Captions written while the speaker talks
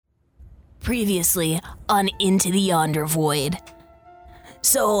Previously on Into the Yonder Void.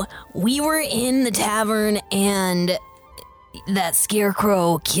 So, we were in the tavern and that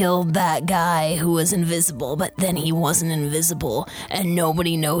scarecrow killed that guy who was invisible, but then he wasn't invisible and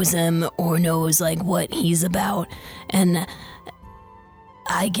nobody knows him or knows like what he's about. And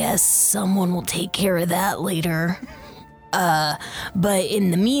I guess someone will take care of that later. But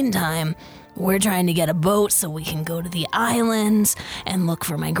in the meantime, we're trying to get a boat so we can go to the islands and look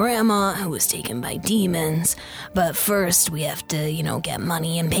for my grandma who was taken by demons. But first we have to, get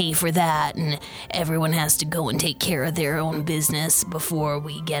money and pay for that, and everyone has to go and take care of their own business before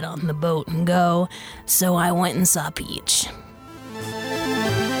we get on the boat and go. So I went and saw Peach.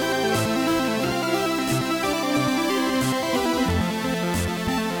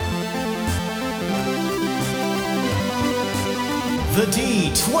 The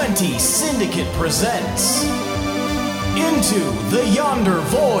D20 Syndicate presents Into the Yonder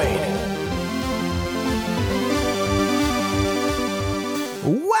Void.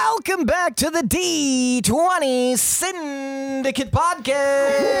 Welcome back to the D20 Syndicate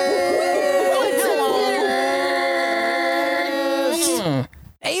Podcast.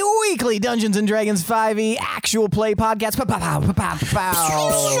 A weekly Dungeons & Dragons 5e actual play podcast.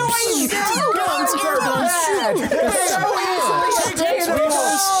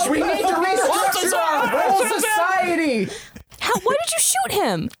 We need to restructure our whole society. Why did you shoot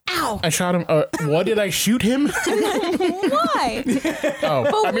him? Ow. I shot him. What did I shoot him? Why?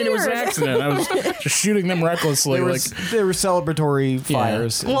 It was an accident. I was just shooting them recklessly. There were celebratory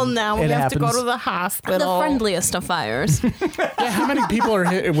fires. Well, now we have to go to the hospital. The friendliest of fires. Yeah, how many people are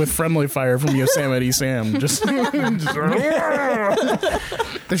hit with friendly fire from Yosemite Sam? There's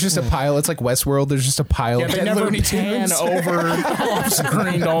just a pile. It's like Westworld. There's just a pile of they dead never Looney pan Tunes. over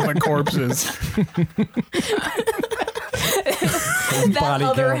off-screen all the corpses. That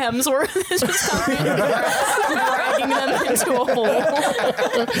other Hemsworth is just coming and dragging them into a hole.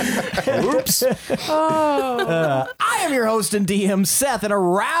 Oops. I am your host and DM, Seth, and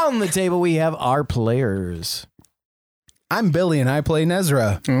around the table we have our players. I'm Billy, and I play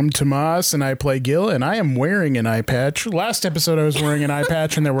Nezra. I'm Tomas, and I play Gil, and I am wearing an eye patch. Last episode, I was wearing an eye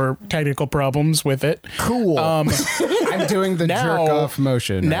patch, and there were technical problems with it. Cool. I'm doing the jerk-off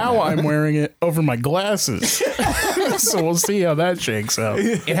motion. Now I'm wearing it over my glasses. So we'll see how that shakes out.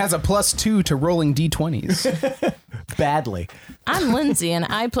 It has a +2 to rolling D20s. Badly. I'm Lindsay, and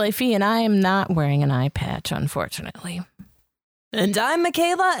I play Fee, and I am not wearing an eye patch, unfortunately. And I'm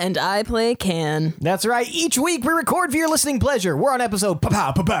Michaela, and I play Can. That's right. Each week we record for your listening pleasure. We're on episode 9.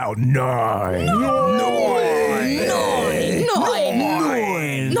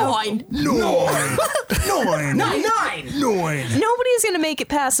 Nobody's gonna make it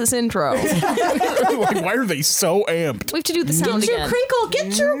past this intro. Why are they so amped? We have to do the sound again.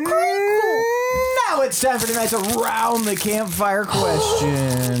 Get your crinkle. Now it's time for tonight's Around the Campfire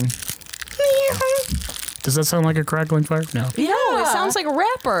question. Does that sound like a crackling fire? No. Yeah, it sounds like a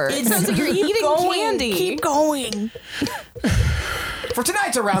rapper. It sounds like you're eating candy. Keep going. For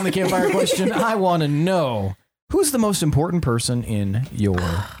tonight's Around the Campfire question, I want to know, who's the most important person in your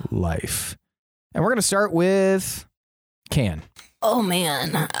life? And we're going to start with Can. Oh,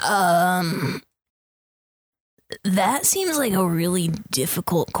 man. That seems like a really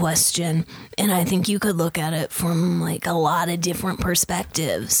difficult question. And I think you could look at it from like a lot of different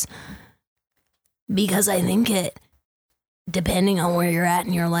perspectives. Because I think depending on where you're at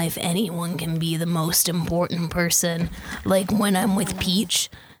in your life, anyone can be the most important person. Like when I'm with Peach,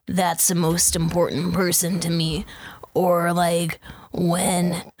 that's the most important person to me. Or like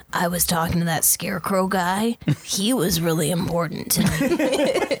when I was talking to that scarecrow guy, he was really important to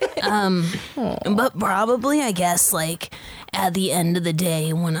me. But probably, I guess, like at the end of the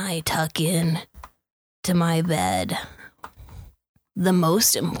day, when I tuck in to my bed, the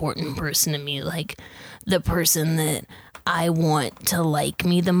most important person to me, like the person that I want to like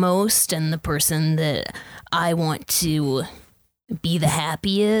me the most and the person that I want to be the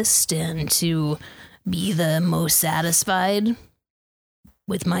happiest and to be the most satisfied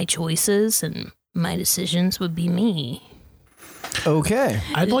with my choices and my decisions would be me. Okay.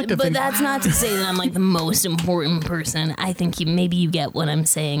 I'd like to think... But that's not to say that I'm like the most important person. I think maybe you get what I'm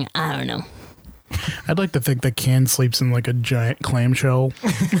saying. I don't know. I'd like to think that Can sleeps in like a giant clamshell.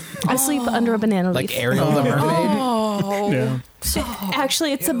 I sleep under a banana leaf. Like Ariel the Mermaid. Oh. Yeah.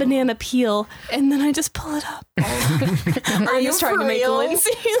 Actually, it's a banana peel, and then I just pull it up. Are you trying to make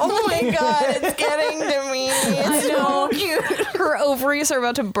Lindsay? Oh my god, it's getting to me. It's so cute. Her ovaries are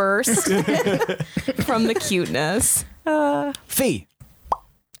about to burst from the cuteness. Fee.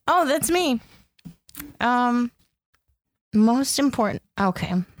 Oh, that's me. Most important.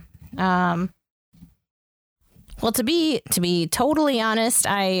 Okay. Well, to be totally honest,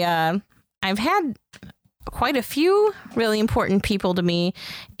 I've had quite a few really important people to me,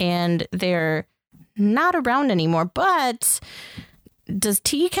 and they're not around anymore. But does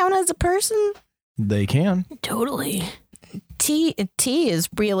T count as a person? They can. Totally. T is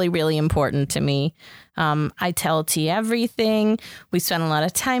really, really important to me. I tell T everything. We spend a lot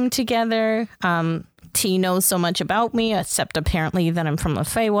of time together. T knows so much about me, except apparently that I'm from the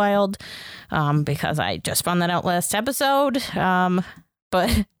Feywild, because I just found that out last episode.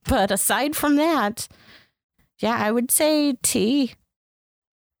 But aside from that, yeah, I would say T.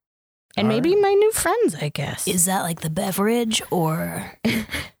 And maybe my new friends, I guess. Is that like the beverage, or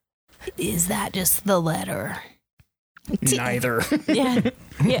is that just the letter? Neither.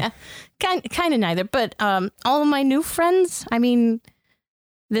 Yeah, kind of neither. But all of my new friends, I mean,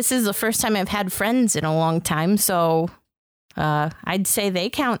 this is the first time I've had friends in a long time, so I'd say they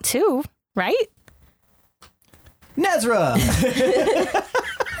count too, right? Nezra!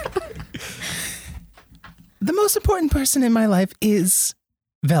 The most important person in my life is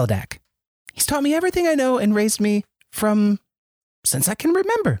Veldak. He's taught me everything I know and raised me since I can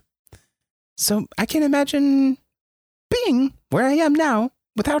remember. So I can't imagine being where I am now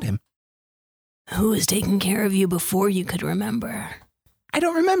without him. Who was taking care of you before you could remember? I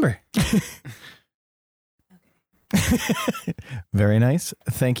don't remember. Very nice.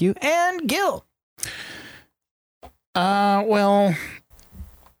 Thank you. And Gil. Well,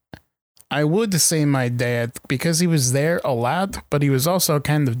 I would say my dad, because he was there a lot, but he was also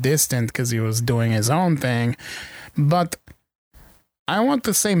kind of distant because he was doing his own thing. But I want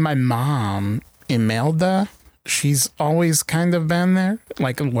to say my mom, Imelda. She's always kind of been there.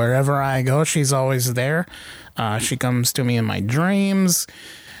 Like, wherever I go, she's always there. She comes to me in my dreams,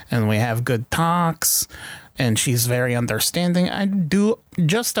 and we have good talks, and she's very understanding. I do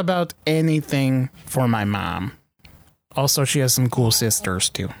just about anything for my mom. Also, she has some cool sisters,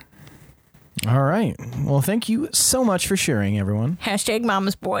 too. All right. Well, thank you so much for sharing, everyone. Hashtag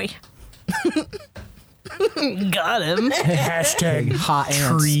mama's boy. Got him. Hashtag Hot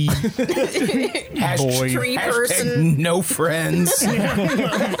ants. tree. Boy. Tree person. No friends.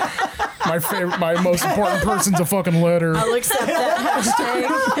 My most important person's a fucking letter. I'll accept that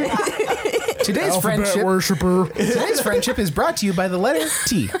hashtag. Today's Alphabet friendship. worshiper. Today's friendship is brought to you by the letter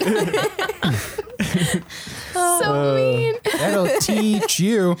T. So mean. That'll teach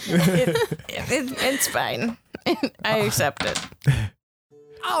you. It's fine. I accept it.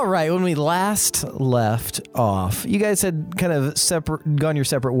 All right, when we last left off, you guys had kind of gone your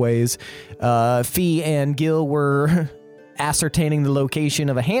separate ways. Fee and Gil were ascertaining the location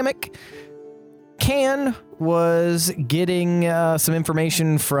of a hammock. Can was getting some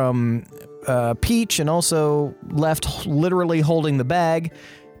information from Peach and also left literally holding the bag.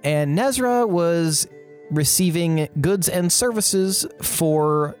 And Nezra was receiving goods and services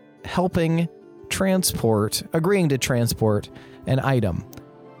for agreeing to transport an item.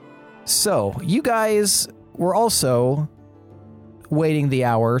 So, you guys were also waiting the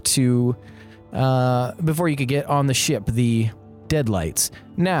hour to, before you could get on the ship, the deadlights.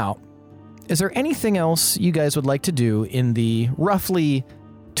 Now, is there anything else you guys would like to do in the roughly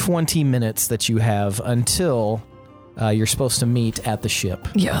 20 minutes that you have until you're supposed to meet at the ship?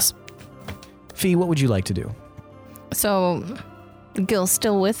 Yes. Fee, what would you like to do? So, Gil's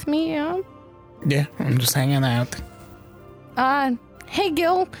still with me? Yeah, I'm just hanging out. Hey,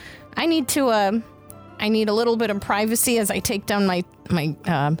 Gil. I need a little bit of privacy as I take down my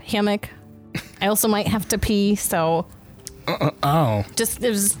hammock. I also might have to pee, so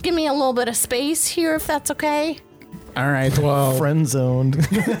just give me a little bit of space here, if that's okay. All right, well, Friend zoned.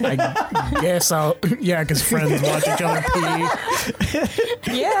 I guess because friends watch each other pee.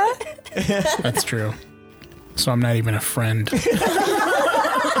 Yeah. That's true. So I'm not even a friend.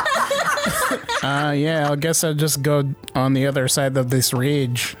 I guess I'll just go on the other side of this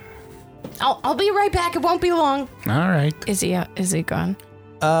ridge. I'll be right back. It won't be long. All right. Is he gone?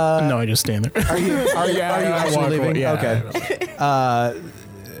 No, I just stand there. Are you actually leaving? Yeah, Okay.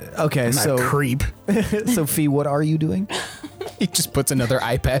 Okay, I'm so not a creep. so Fee, what are you doing? He just puts another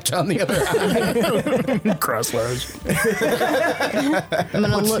eye patch on the other eye. Cross legs. I'm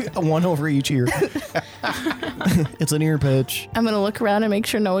gonna look. One over each ear. It's an ear patch. I'm gonna look around and make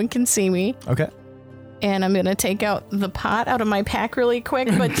sure no one can see me. Okay. And I'm gonna take out the pot out of my pack really quick,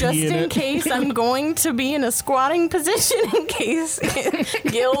 but just in case I'm going to be in a squatting position in case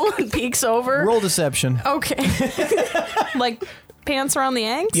Gil peeks over. Roll deception. Okay. Like pants around the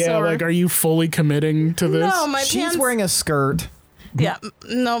ankles? Yeah, or? like, are you fully committing to this? No, my She's pants. wearing a skirt. Yeah,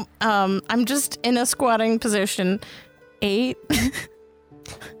 no. I'm just in a squatting position. 8.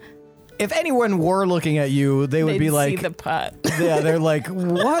 if anyone were looking at you, they would They'd be see like, the pot. yeah, they're like,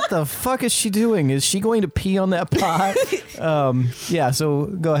 what the fuck is she doing? Is she going to pee on that pot? Yeah, so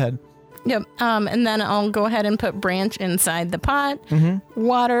go ahead. Yep. And then I'll go ahead and put Branch inside the pot,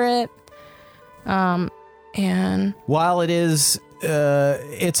 water it, and While it is,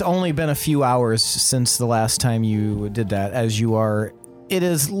 it's only been a few hours since the last time you did that, it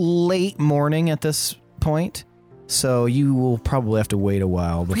is late morning at this point, so you will probably have to wait a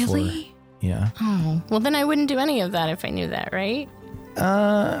while before. Really? Yeah. Oh, well, then I wouldn't do any of that if I knew that, right?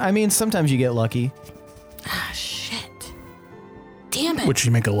 I mean, sometimes you get lucky. Ah, shit. Damn it. Would she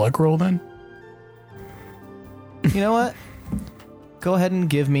make a luck roll then? You know what? Go ahead and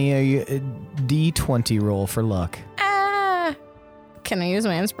give me a D20 roll for luck. Can I use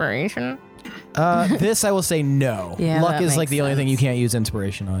my inspiration? This I will say no. Yeah, Luck that is like makes the only thing you sense. can't use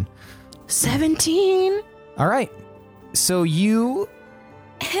inspiration on. 17. All right. So you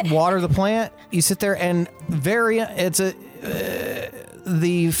water the plant. You sit there and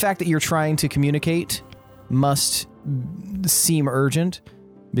the fact that you're trying to communicate must seem urgent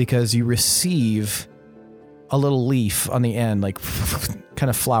because you receive a little leaf on the end, like kind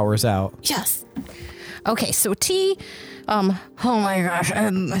of flowers out. Yes. Okay, so T, oh my gosh,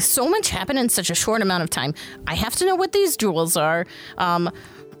 so much happened in such a short amount of time. I have to know what these jewels are.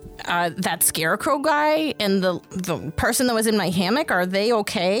 That scarecrow guy and the person that was in my hammock, are they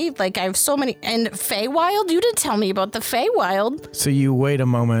okay? Like, I have so many. And Feywild? You didn't tell me about the Feywild. So you wait a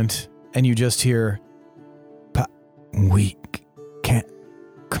moment and you just hear, we can't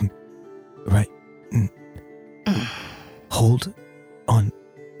come right. Hold on,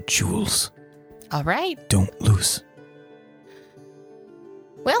 jewels. All right. Don't lose.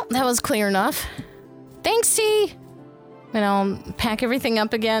 Well, that was clear enough. Thanks, T. And I'll pack everything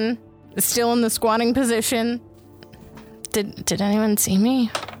up again. Still in the squatting position. Did anyone see me?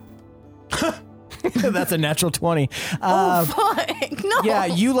 That's a natural 20. Fuck, no. Yeah,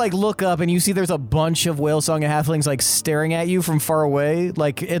 you like look up and you see there's a bunch of whale song and halflings like staring at you from far away.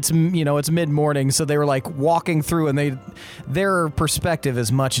 Like it's mid-morning, so they were like walking through and their perspective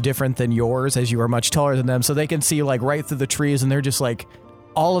is much different than yours as you are much taller than them. So they can see like right through the trees and they're just like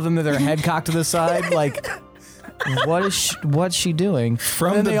all of them with their head cocked to the side like what's she doing?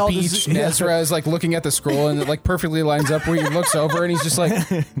 From And the they all beach, just- Ezra is like looking at the scroll and it like perfectly lines up where he looks over and he's just like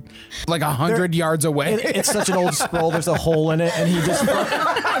 100 yards away. It's such an old scroll. There's a hole in it, and he just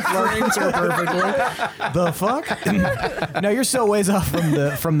frames her perfectly. The fuck? No, you're still ways off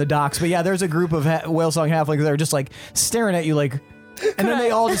from the docks, but yeah, there's a group of whale song halflings that are just like staring at you, like, and then they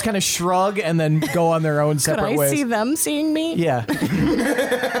all just kind of shrug and then go on their own Could separate I ways. see them seeing me? Yeah.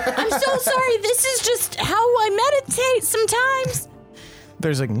 I'm so sorry. This is just how I meditate sometimes.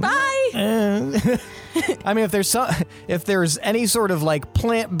 There's like Bye. I mean, if there's any sort of like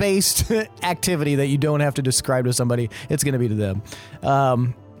plant-based activity that you don't have to describe to somebody, it's going to be to them. All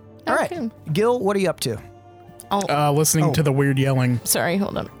right, Okay. Gil, what are you up to? Listening to the weird yelling. Sorry,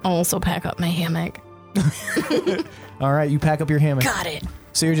 hold on. I'll also pack up my hammock. All right, you pack up your hammock. Got it.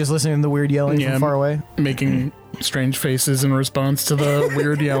 So you're just listening to the weird yelling Yeah. from far away? Making strange faces in response to the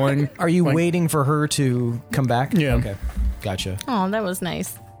weird yelling. Are you Like- waiting for her to come back? Yeah. Okay, gotcha. Oh, that was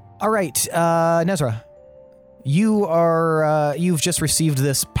nice. All right, Nezra, you've just received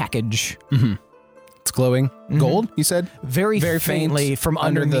this package. It's glowing gold, you said? Very faintly faint from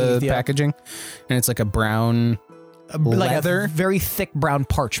under underneath the packaging. And it's like a brown like leather a very thick brown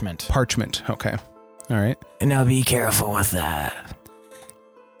parchment. parchment. Okay. All right. Now be careful with that.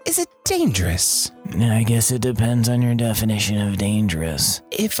 Is it dangerous I guess it depends on your definition of dangerous.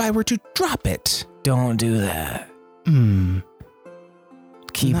 if I were to drop it? Don't do that.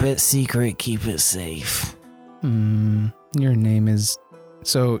 Keep it secret, keep it safe. Your name is...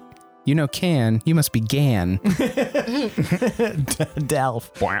 So, you know Can. You must be Gan. Dalf.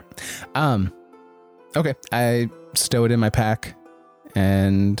 Okay. I stow it in my pack.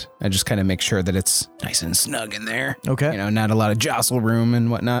 And I just kind of make sure that it's nice and snug in there. Okay. You know, not a lot of jostle room and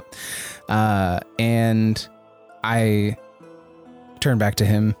whatnot. And I turn back to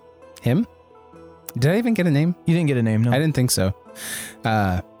him. Him? Did I even get a name? You didn't get a name, no. I didn't think so.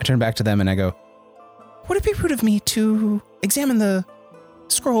 I turn back to them and I go, Would it be rude of me to examine the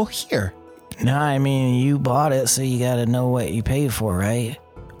scroll here? No, I mean, you bought it, so you gotta know what you paid for, right?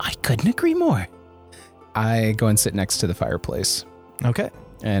 I couldn't agree more. I go and sit next to the fireplace Okay.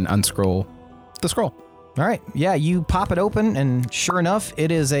 and unscroll the scroll. All right. Yeah, you pop it open, and sure enough,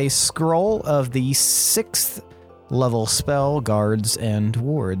 it is a scroll of the 6th level spell, Guards and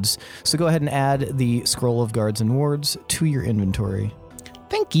Wards. So go ahead and add the scroll of Guards and Wards to your inventory.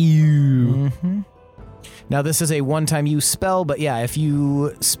 Thank you. Now, this is a one-time use spell, but yeah, if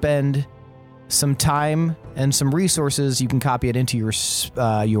you spend some time and some resources, you can copy it into your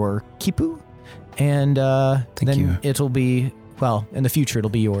Kipu, and then you. it'll be, well, in the future, it'll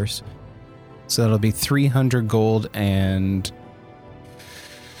be yours. So that'll be 300 gold and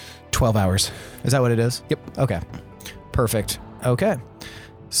 12 hours. Is that what it is? Yep. Okay. Perfect. Okay.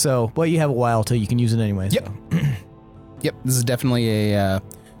 So, well, you have a while till you can use it anyway. Yep. So. Yep, this is definitely a,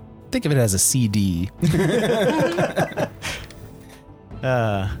 think of it as a CD.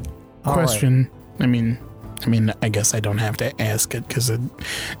 All Question. I mean, I guess I don't have to ask it because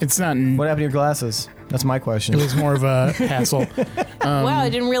it's not. right. What happened to your glasses? That's my question. It was more of a hassle. Wow, I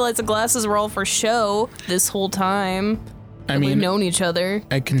didn't realize the glasses were all for show this whole time. I We've mean, known each other.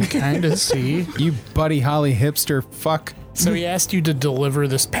 I can kind of see. You Buddy Holly hipster fuck. So he asked you to deliver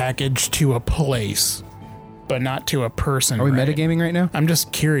this package to a place, but not to a person. Are we right? metagaming right now? I'm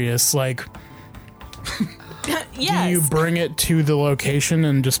just curious, like, Yes. do you bring it to the location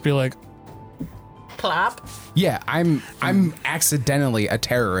and just be like, Plop. Yeah, I'm accidentally a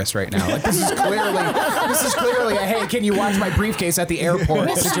terrorist right now. Like this is clearly a hey, can you watch my briefcase at the airport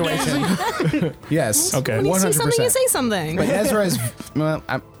situation? Yes. okay, When you see 100%. something, you say something. But Ezra is well,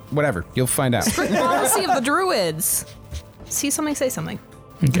 whatever. You'll find out. Policy of the druids. See something, say something.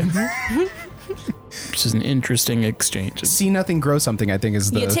 okay. Which is an interesting exchange. See nothing, grow something. I think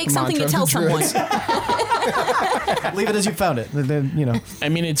is the You take something, you mantra tell of the someone. Druids. Leave it as you found it. Then, you know. I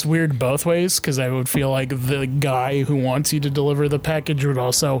mean, it's weird both ways because I would feel like the guy who wants you to deliver the package would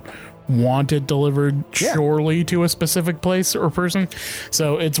also want it delivered surely to a specific place or person.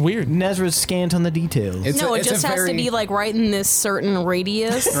 So it's weird. Nezra's scant on the details. No, it just has to be like right in this certain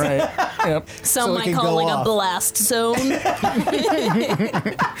radius. Right. Yep. Some So it might can call go it like off. a blast zone.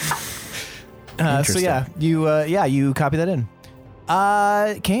 So yeah, you copy that in.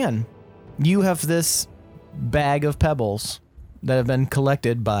 Can you have this bag of pebbles that have been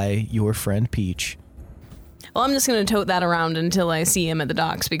collected by your friend Peach? Well, I'm just going to tote that around until I see him at the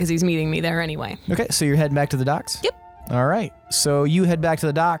docks because he's meeting me there anyway. Okay, so you're heading back to the docks? Yep. All right, so you head back to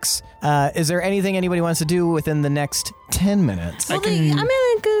the docks. Is there anything anybody wants to do within the next 10 minutes? Well, can- I'm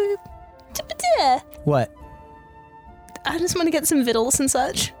going to What? I just want to get some victuals and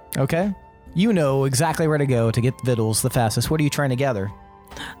such. Okay. You know exactly where to go to get victuals the fastest. What are you trying to gather?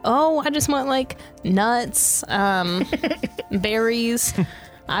 Oh, I just want like nuts, berries.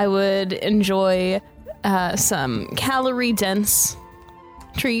 I would enjoy some calorie-dense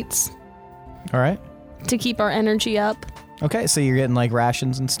treats All right. to keep our energy up. Okay, so you're getting like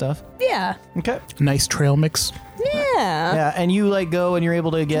rations and stuff. Yeah. Okay. Nice trail mix. Yeah. Yeah, and you like go and you're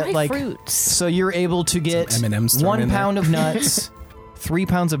able to get Dry like fruits. so you're able to get Some M&Ms thrown 1 in there. pound of nuts, 3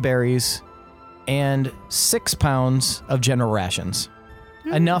 pounds of berries, and 6 pounds of general rations.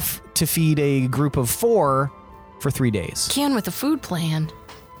 Enough to feed a group of 4 for 3 days. Can with a food plan.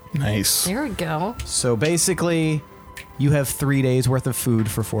 Nice. There we go. So basically, you have 3 days worth of food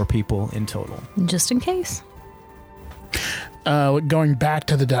for 4 people in total. Just in case. Going back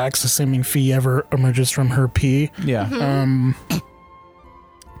to the docks, assuming Fee ever emerges from her pee. Yeah.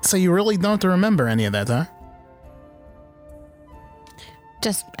 So you really don't remember any of that, huh?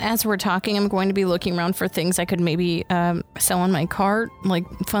 Just as we're talking, I'm going to be looking around for things I could maybe sell on my cart, like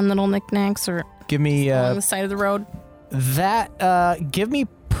fun little knickknacks or Give me along the side of the road. that. Give me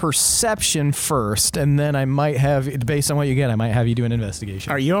perception first, and then I might have, based on what you get, I might have you do an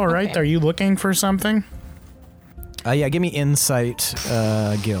investigation. Are you all right? Okay. Are you looking for something? Yeah, give me insight,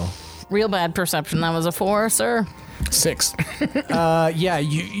 Gil. Real bad perception. That was a 4, sir. 6. Yeah,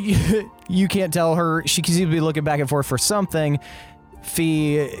 you can't tell her. She seems to be looking back and forth for something.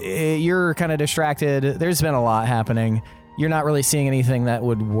 Fee, you're kind of distracted. There's been a lot happening. You're not really seeing anything that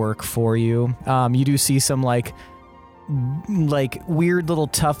would work for you. You do see some like weird little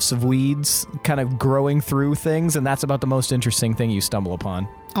tufts of weeds kind of growing through things, and that's about the most interesting thing you stumble upon.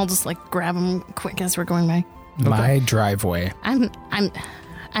 I'll just like grab them quick as we're going by. My driveway.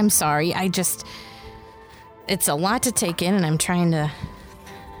 I'm sorry. It's a lot to take in, and I'm trying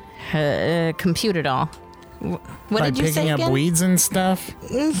to compute it all. What By did you say picking up again? weeds and stuff?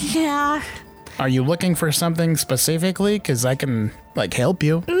 Yeah. Are you looking for something specifically? Because I can, like, help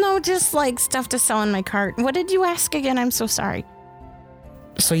you. No, just like stuff to sell in my cart. What did you ask again? I'm so sorry.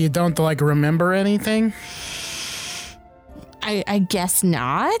 So you don't, like, remember anything? I guess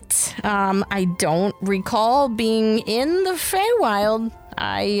not. I don't recall being in the Feywild.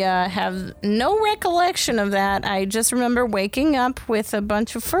 I have no recollection of that. I just remember waking up with a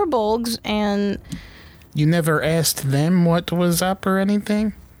bunch of furbolgs and... You never asked them what was up or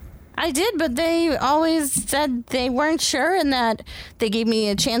anything? I did, but they always said they weren't sure and that they gave me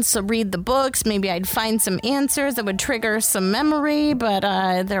a chance to read the books. Maybe I'd find some answers that would trigger some memory, but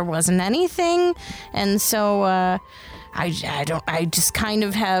there wasn't anything. And so I just kind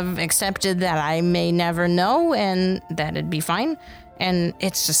of have accepted that I may never know and that it'd be fine. And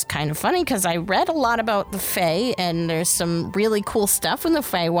it's just kind of funny because I read a lot about the Fae and there's some really cool stuff in the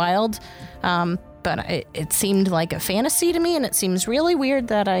Feywild. But it seemed like a fantasy to me, and it seems really weird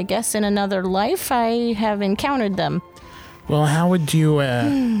that I guess in another life I have encountered them. Well, how would you,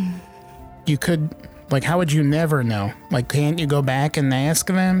 how would you never know? Like, can't you go back and ask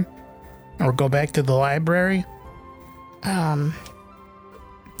them? Or go back to the library?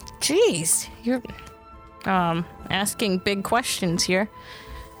 Jeez, you're, asking big questions here.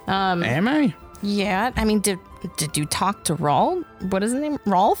 Am I? Yeah, I mean, did you talk to Rolf? What is his name?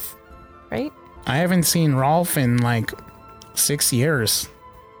 Rolf? Right? I haven't seen Rolf in, 6 years.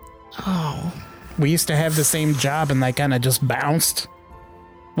 Oh. We used to have the same job and I kind of just bounced.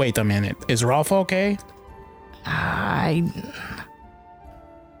 Wait a minute. Is Rolf okay?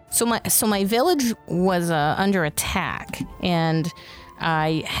 So my village was under attack, and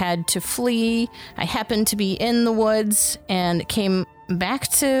I had to flee. I happened to be in the woods and came back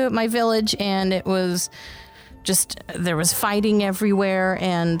to my village, and it was just, there was fighting everywhere,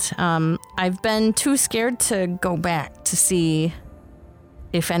 and I've been too scared to go back to see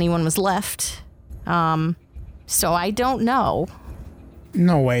if anyone was left. So I don't know.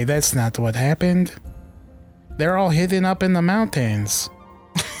 No way, that's not what happened. They're all hidden up in the mountains.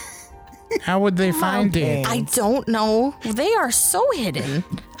 How would they find it? I don't know. They are so hidden.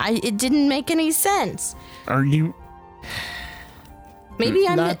 It didn't make any sense. Are you... Maybe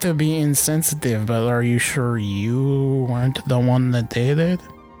I'm not to be insensitive, but are you sure you weren't the one that did it?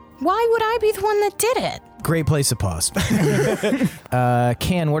 Why would I be the one that did it? Great place to pause.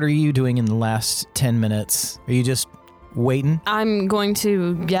 Can, what are you doing in the last 10 minutes? Are you just waiting? I'm going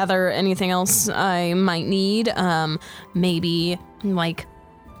to gather anything else I might need. Maybe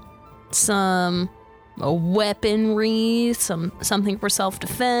some weaponry, something for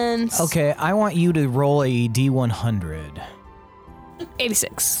self-defense. Okay, I want you to roll a D100.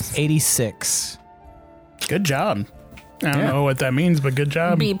 86. 86. Good job. I don't know what that means, but good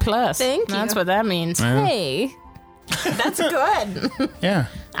job. B+. Thank you. That's what that means. Hey. That's good. Yeah.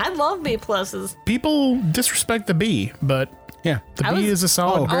 I love B+'s. People disrespect the B, but Yeah. the B is a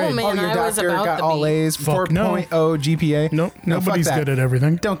solid grade. man, your I was doctor about got the all B. A's, Fuck no. 4.0 GPA. Nope, No, nobody's fuck that. good at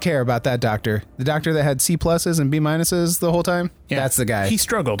everything. Don't care about that doctor. The doctor that had C pluses and B minuses the whole time. Yeah. That's the guy. He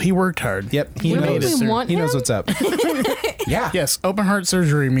struggled. He worked hard. Yep. He Really? knows. We want He knows him? what's up. Yeah. Yes, open heart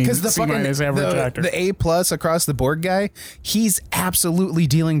surgery means Because the C minus average doctor. the A plus across the board guy, he's absolutely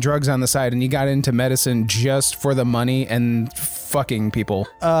dealing drugs on the side, and he got into medicine just for the money and fucking people.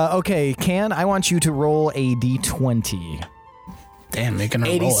 Okay, Can, I want you to roll a D20. Damn, making her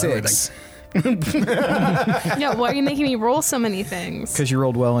roll everything. 86. Yeah, why are you making me roll so many things? Because you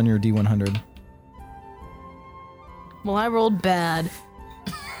rolled well on your D100. Well, I rolled bad.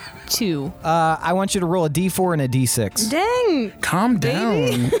 2. I want you to roll a D4 and a D6. Dang! Calm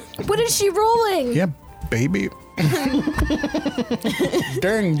down. What is she rolling? Yeah, baby.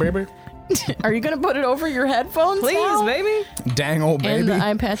 Dang, baby. Are you going to put it over your headphones Please, now? baby. Dang old And baby. the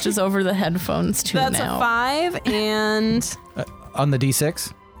eye patch is over the headphones too That's now. a 5 and... On the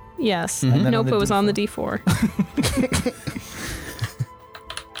D6? Yes. And then Nope, on the it was on the D4.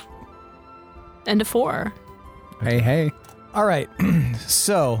 And a 4. Hey. All right.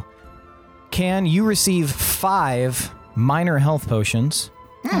 So, Can, you receive 5 minor health potions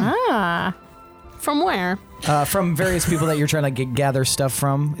Ah. From where? from various people that you're trying to gather stuff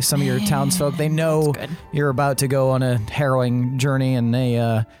from. Some of your townsfolk. They know That's good. you're about to go on a harrowing journey, and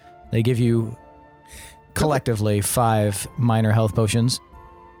they give you collectively 5 minor health potions.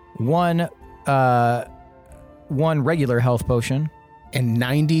 One regular health potion. And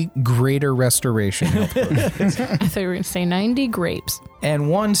 90 greater restoration. I thought you were going to say 90 grapes. And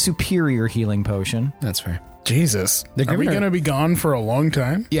 1 superior healing potion. That's fair. Jesus. They're Are we giving her- going to be gone for a long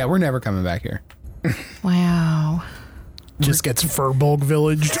time? Yeah, we're never coming back here. Wow. Just gets Furbolg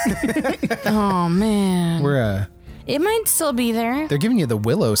villaged. Oh, man. We're It might still be there. they're giving you the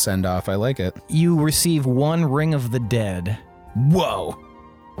Willow send off. I like it. You receive 1 ring of the dead. Whoa.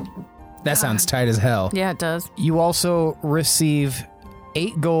 That sounds tight as hell. Yeah, it does. You also receive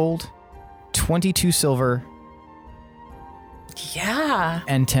 8 gold, 22 silver, Yeah.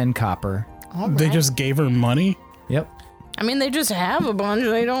 and 10 copper. They just gave her money? Yep. I mean, they just have a bunch.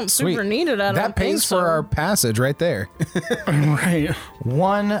 They don't Sweet. super need it. I don't That pays think so. for our passage right there. Right.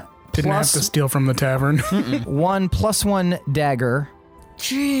 1 Didn't have to plus steal from the tavern. 1 plus 1 dagger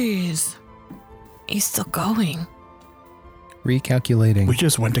Jeez. He's still going. Recalculating. We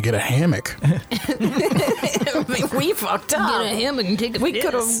just went to get a hammock. We fucked up. Get a hammock and take a We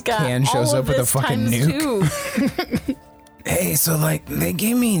could piss. have got Can shows all up of with a this fucking times nuke. two. Hey, so like they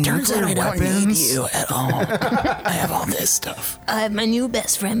gave me Turns out nuclear I don't need weapons. you at all. I have all this stuff. I have my new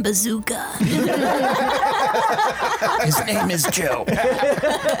best friend, Bazooka. His name is Joe.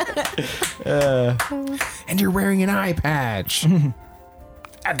 And you're wearing an eye patch.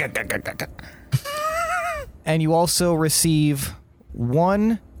 And you also receive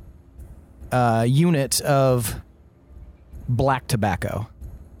 1 unit of black tobacco.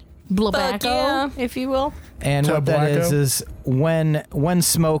 Blabacco, yeah. if you will. And what that Tobacco? is when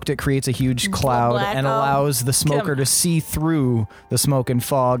smoked, it creates a huge cloud and Blacko. allows the smoker to see through the smoke and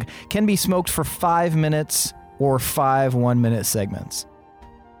fog. Can be smoked for 5 minutes or 5 1-minute segments.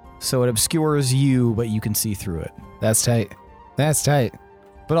 So it obscures you, but you can see through it. That's tight. That's tight.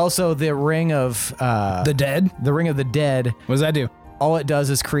 But also the ring of The dead? the ring of the dead. What does that do? All it does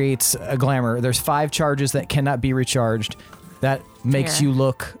is creates a glamour. There's 5 charges that cannot be recharged. That makes Here. you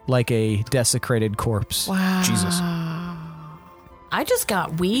look like a desecrated corpse. Wow. Jesus. I just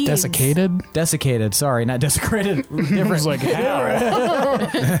got weeds. Desiccated? Desiccated, sorry, not desecrated. It was Different. like, how?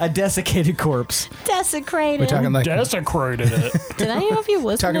 A desiccated corpse. Desecrated. We're talking like Desecrated it. Did any of you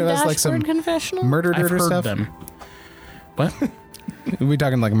listen Talking to about Dashboard like some Confessional? murder I've dirter heard stuff. them. What? Are we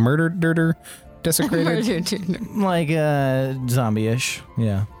talking like murder dirter desecrated? Like zombie-ish.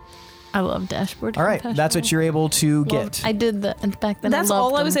 Yeah. I love Dashboard All right, Confessional. that's what you're able to get. I did the back then. That's I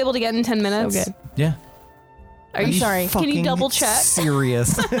loved all I was them. able to get in 10 minutes. So good. Yeah. Are you sorry? Can you fucking double check?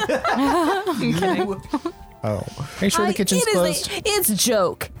 Serious. Oh. Are you sure the kitchen's closed? It's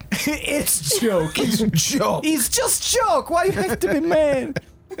joke. It's joke. It's joke. He's just joke. Why do you have to be mad?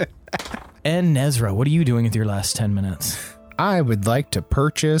 And Nezra, what are you doing with your last 10 minutes? I would like to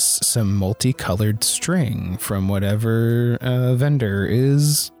purchase some multicolored string from whatever vendor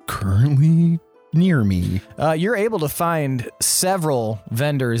is currently near me. You're able to find several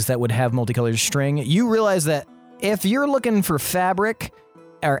vendors that would have multicolored string. You realize that if you're looking for fabric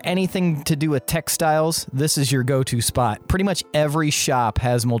or anything to do with textiles, this is your go-to spot. Pretty much every shop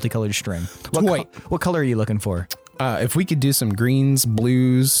has multicolored string. What color are you looking for? If we could do some greens,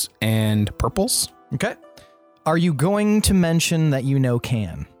 blues, and purples. Okay. Are you going to mention that you know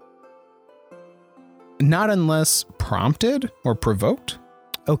can? Not unless prompted or provoked.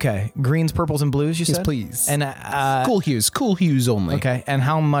 Okay. Greens, purples, and blues, you Yes, said? please. And Cool hues only. Okay. And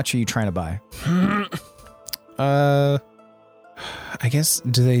how much are you trying to buy? I guess,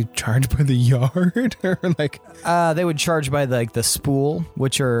 do they charge by the yard or like They would charge by the spool,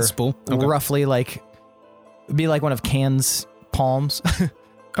 which are spool? Okay. roughly be like one of Can's palms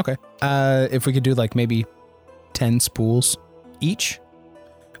Okay. If we could do like maybe 10 spools each.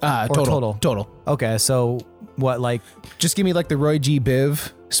 total. Okay, so what Just give me like the Roy G.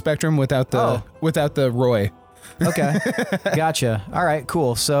 Biv spectrum without the Roy. Okay, gotcha. All right,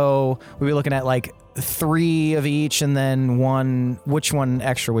 cool. So we'll be looking at 3 of each, and then one. Which one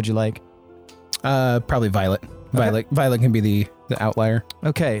extra would you like? Probably Violet. Violet can be the outlier.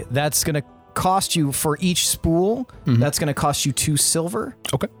 Okay, that's gonna cost you for each spool. That's gonna cost you 2 silver.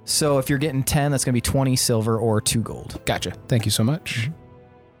 Okay. So if you're getting 10, that's gonna be 20 silver or 2 gold. Gotcha. Thank you so much.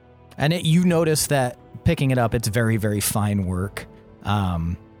 And you notice that picking it up, it's very, very fine work. A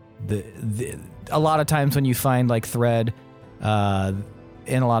lot of times when you find thread,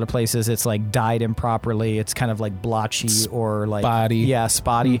 in a lot of places, it's dyed improperly. It's kind of blotchy or Spotty. Yeah,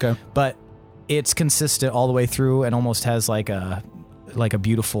 spotty. Okay. But it's consistent all the way through and almost has a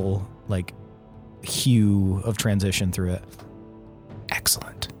beautiful hue of transition through it.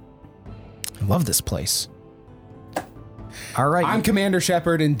 Excellent. I love this place. All right. I'm Commander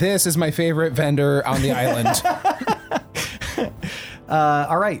Shepard, and this is my favorite vendor on the island.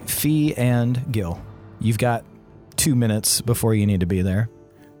 All right, Fee and Gil, you've got 2 minutes before you need to be there.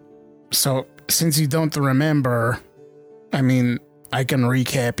 So, since you don't remember, I mean, I can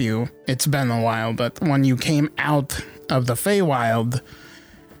recap you. It's been a while, but when you came out of the Feywild,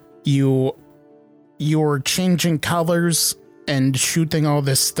 you were changing colors and shooting all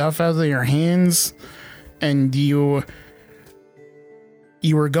this stuff out of your hands, and you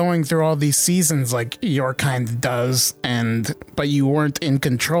were going through all these seasons like your kind does, but you weren't in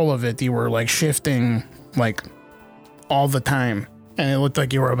control of it. You were shifting all the time, and it looked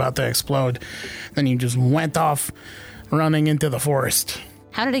like you were about to explode. Then you just went off running into the forest.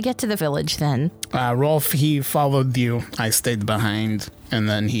 How did it get to the village then? Rolf, he followed you. I stayed behind, and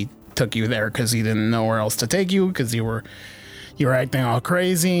then he took you there because he didn't know where else to take you because you were acting all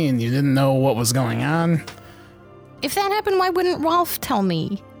crazy and you didn't know what was going on. If that happened, why wouldn't Rolf tell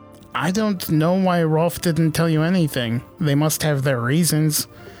me? I don't know why Rolf didn't tell you anything. They must have their reasons.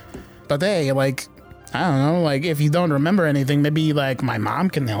 But hey, like, I don't know, like, if you don't remember anything, maybe, like, my mom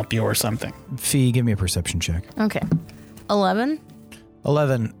can help you or something. Fee, give me a perception check. Okay. 11?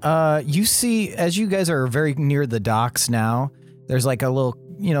 11. You see, as you guys are very near the docks now, there's like a little,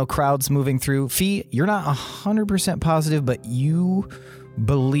 crowds moving through. Fee, you're not 100% positive, but you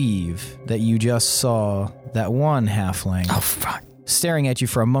believe that you just saw that one halfling staring at you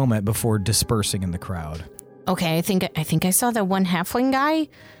for a moment before dispersing in the crowd. Okay, I think I saw that one halfling guy,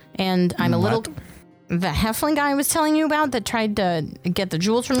 and I'm a little... The halfling guy I was telling you about that tried to get the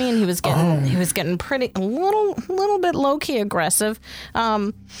jewels from me, and he was getting a little bit low key aggressive.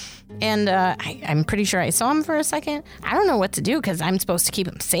 I'm pretty sure I saw him for a second. I don't know what to do because I'm supposed to keep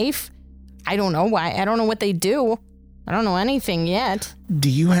him safe. I don't know why. I don't know what they do. I don't know anything yet. Do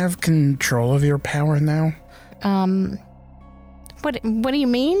you have control of your power now? What do you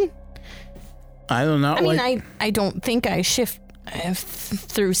mean? I don't know. I mean, I don't think I shift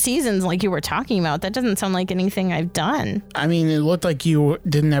through seasons like you were talking about. That doesn't sound like anything I've done. I mean, it looked like you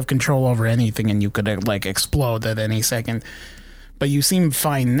didn't have control over anything and you could, like, explode at any second. But you seem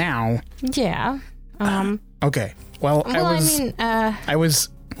fine now. Yeah. Okay. Well, I was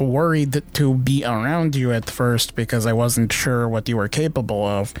worried to be around you at first because I wasn't sure what you were capable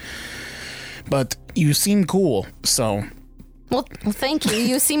of. But you seem cool, so... Well, thank you.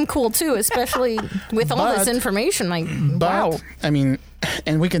 You seem cool, too, especially with all this information. Wow. I mean,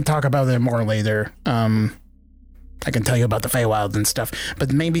 and we can talk about it more later. I can tell you about the Feywild and stuff,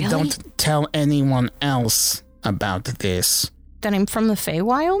 but maybe don't tell anyone else about this. That I'm from the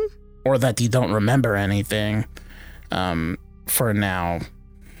Feywild? Or that you don't remember anything, for now.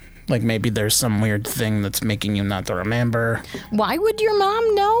 Like, maybe there's some weird thing that's making you not remember. Why would your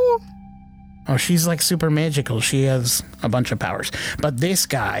mom know? Oh, she's like super magical. She has a bunch of powers. But this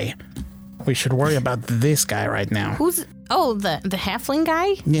guy, we should worry about this guy right now. The halfling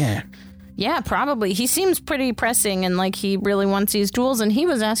guy? Yeah. Yeah, probably. He seems pretty pressing and like he really wants these jewels, and he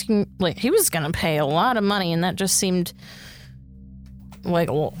was asking, like, he was going to pay a lot of money, and that just seemed like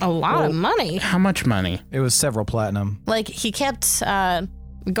a lot of money. How much money? It was several platinum. Like, he kept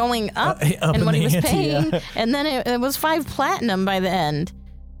going up in in what he was the ante, paying, yeah. and then it was 5 platinum by the end.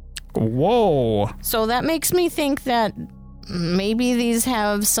 Whoa. So that makes me think that maybe these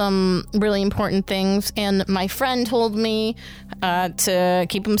have some really important things, and my friend told me to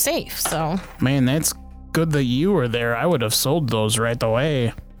keep them safe, so... Man, that's good that you were there. I would have sold those right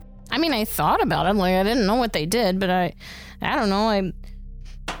away. I mean, I thought about it. Like, I didn't know what they did, but I don't know.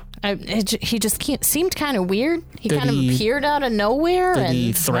 He just seemed kind of weird. He kind of appeared out of nowhere. Did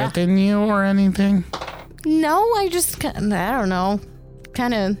he threaten you or anything? No, I don't know.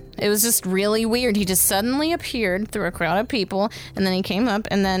 It was just really weird. He just suddenly appeared through a crowd of people, and then he came up,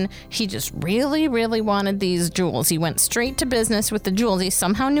 and then he just really, really wanted these jewels. He went straight to business with the jewels. He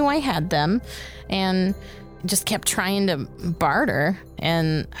somehow knew I had them, and just kept trying to barter,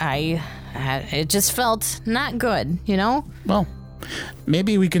 and it just felt not good, you know? Well,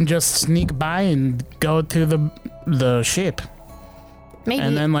 maybe we can just sneak by and go to the ship. Maybe.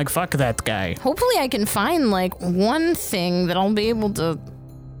 And then, like, fuck that guy. Hopefully I can find, like, one thing that I'll be able to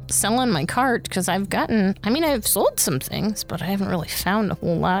sell on my cart, because I've sold some things, but I haven't really found a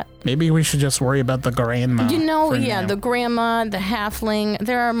whole lot. Maybe we should just worry about the grandma. Yeah, the grandma, the halfling,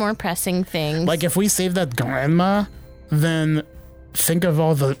 there are more pressing things. Like, if we save that grandma, then think of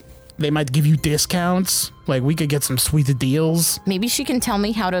all they might give you discounts. Like, we could get some sweet deals. Maybe she can tell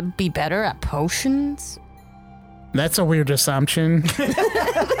me how to be better at potions. That's a weird assumption.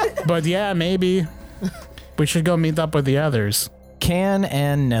 But yeah, maybe. We should go meet up with the others. Can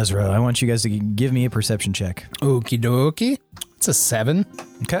and Nezra, I want you guys to give me a perception check. Okie dokie. It's a 7.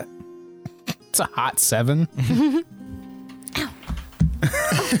 Okay. It's a hot 7.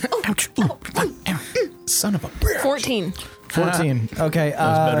 Ouch. Son of a bitch. 14. 14. Okay. That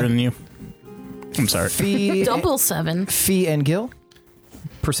was better than you. I'm sorry. Fee, Double 7. Fee and Gil,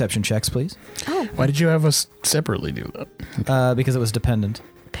 perception checks, please. Why did you have us separately do that? Because it was dependent.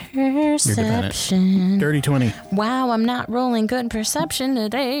 Perception. Dirty 20. Wow, I'm not rolling good perception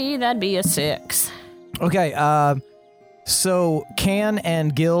today. That'd be a 6. Okay. So Can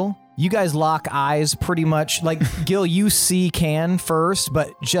and Gil, you guys lock eyes pretty much. Like, Gil, you see Can first, but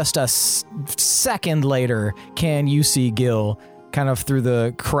just a second later, Can, you see Gil kind of through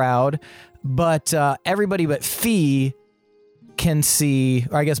the crowd. But everybody but Fee can see,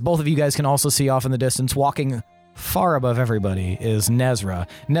 or I guess both of you guys can also see off in the distance, walking far above everybody is Nezra.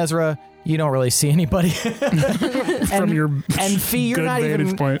 Nezra, you don't really see anybody. From your and Fee, you're good not vantage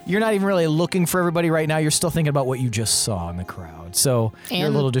even point. you're not even really looking for everybody right now. You're still thinking about what you just saw in the crowd. So you're a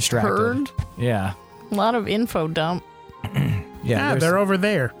And little distracted. heard. Yeah. A lot of info dump. Yeah. Ah, they're over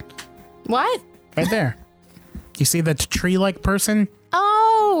there. What? Right there. You see that tree-like person?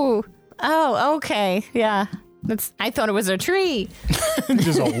 Oh, okay. Yeah. I thought it was a tree.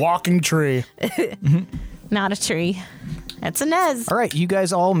 Just a walking tree. Not a tree. That's a Nez. All right, you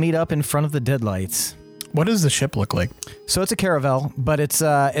guys all meet up in front of the deadlights. What does the ship look like? So it's a caravel, but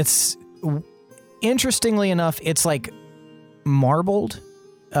it's interestingly enough, it's like marbled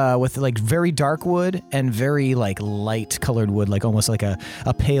with like very dark wood and very like light colored wood, like almost like a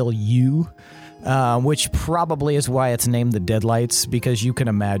pale hue, which probably is why it's named the Deadlights, because you can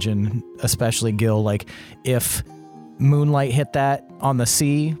imagine, especially Gil, like if moonlight hit that on the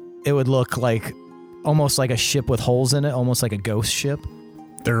sea, it would look like almost like a ship with holes in it, almost like a ghost ship.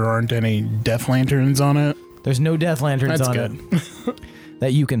 There aren't any death lanterns on it. There's no death lanterns That's on good. it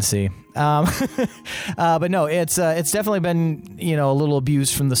that you can see. But no, it's definitely been, a little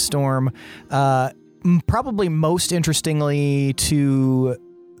abused from the storm. Probably most interestingly to,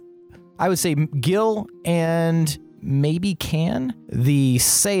 I would say, Gil and maybe Can, the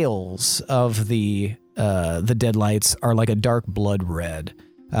sails of the Deadlights are like a dark blood red.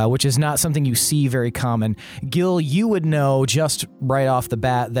 Which is not something you see very common. Gil, you would know just right off the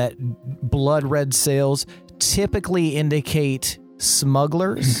bat that blood red sails typically indicate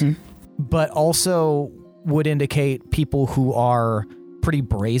smugglers, but also would indicate people who are pretty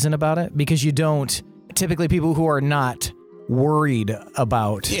brazen about it, because you don't, typically people who are not worried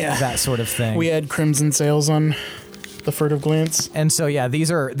about that sort of thing. We had crimson sails on the Furtive Glance. And so, yeah,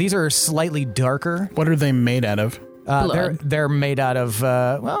 these are slightly darker. What are they made out of? They're made out of,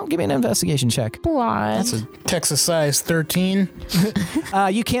 give me an investigation check. Blood. That's a Texas size 13.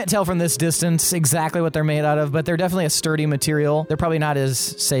 You can't tell from this distance exactly what they're made out of, but they're definitely a sturdy material. They're probably not as,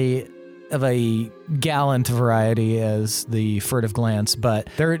 say, of a gallant variety as the Furtive Glance, but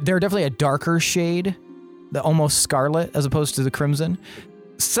they're definitely a darker shade, the almost scarlet as opposed to the crimson.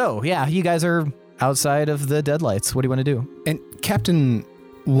 So, yeah, you guys are outside of the Deadlights. What do you want to do? And Captain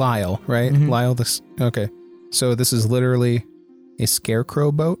Lyle, right? Mhm. Lyle, okay. So this is literally a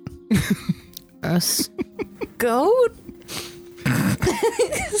scarecrow boat? A goat?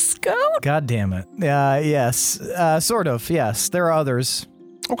 Scout? God damn it. Yes. Sort of. Yes. There are others.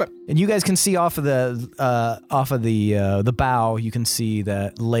 Okay. And you guys can see off of the bow, you can see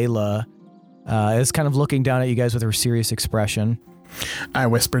that Layla is kind of looking down at you guys with her serious expression. I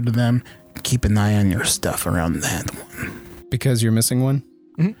whispered to them, keep an eye on your stuff around that one. Because you're missing one?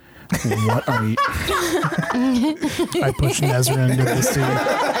 What are you? I pushed Nezra into the sea.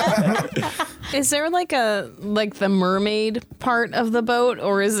 Is there like the mermaid part of the boat,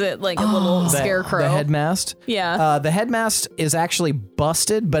 or is it like a little scarecrow? The headmast? Yeah. The headmast is actually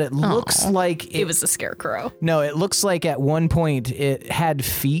busted, but it looks like it was a scarecrow. No, it looks like at one point it had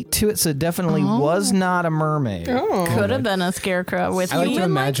feet to it, so it definitely was not a mermaid. Could have been a scarecrow with I like to human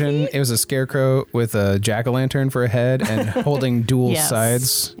imagine it was a scarecrow with a jack-o'-lantern for a head and holding dual Yes.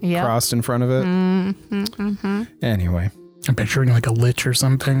 sides Yep. crossed in front of it. Anyway. I'm picturing like a lich or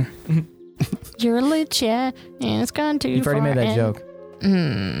something. You're a lich, yeah, and it's gone too You've already far. made that and- joke.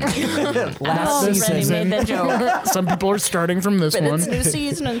 I've Last already season. made that joke. Some people are starting from this But one. it's new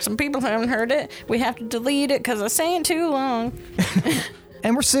season and some people haven't heard it. We have to delete it because I say it too long.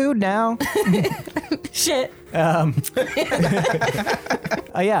 And we're sued now. Shit. But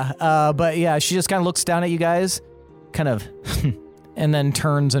yeah, she just kind of looks down at you guys, kind of, and then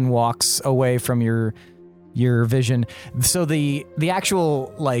turns and walks away from your vision. So the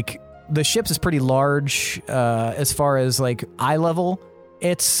actual, like, the ship is pretty large as far as like eye level.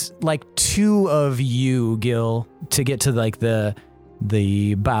 It's like two of you, Gil, to get to like the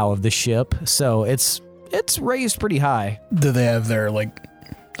bow of the ship. So it's raised pretty high. Do they have their Their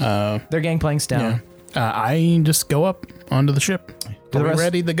gangplank's down. Yeah. I just go up onto the ship. Do Are the we rest-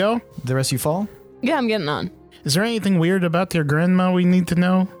 ready to go? The rest of you fall? Yeah, I'm getting on. Is there anything weird about your grandma we need to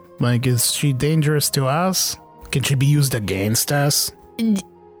know? Like, is she dangerous to us? Can she be used against us?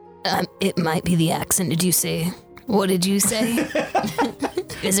 It might be the accent. Did you say? What did you say?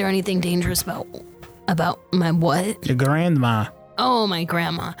 Is there anything dangerous about my what? Your grandma. Oh, my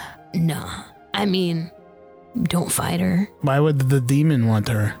grandma. Nah. I mean, don't fight her. Why would the demon want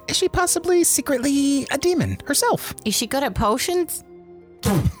her? Is she possibly secretly a demon herself? Is she good at potions?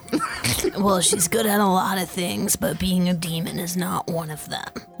 Well, she's good at a lot of things, but being a demon is not one of them.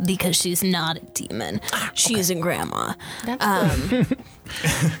 Because she's not a demon. She's a grandma. That's good.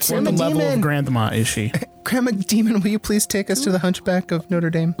 What level of grandma is she? Grandma Demon, will you please take us to the Hunchback of Notre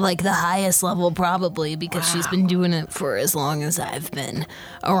Dame? Like the highest level, probably, because she's been doing it for as long as I've been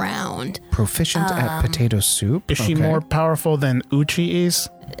around. Proficient at potato soup? Is she more powerful than Uchi is?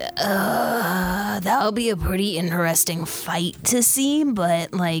 That'll be a pretty interesting fight to see,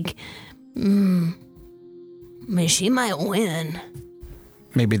 but like, she might win.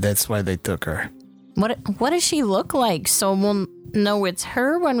 Maybe that's why they took her. What does she look like? So we'll know it's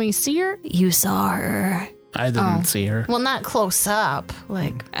her when we see her? You saw her. I didn't see her. Well, not close up.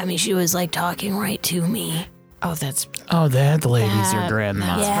 Like, I mean, she was like talking right to me. oh, that's Oh, that lady's your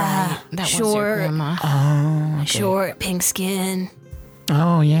grandma. Yeah, that was sure. your grandma. Oh, Short, pink skin,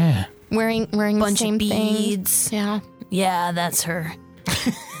 oh yeah. Wearing the bunch same of beads. thing. Yeah. Yeah, that's her.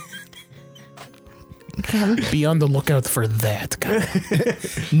 Be on the lookout for that guy.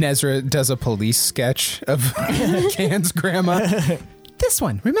 Nezra does a police sketch of Can's grandma. This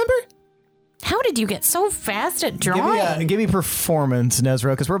one, remember? How did you get so fast at drawing? Give me performance,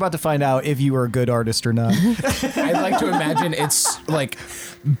 Nezra, because we're about to find out if you are a good artist or not. I'd like to imagine it's like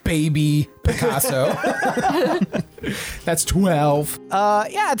baby Picasso. That's 12.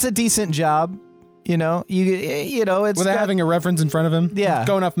 Yeah, it's a decent job. You know, you know, it's Without having a reference in front of him. Yeah.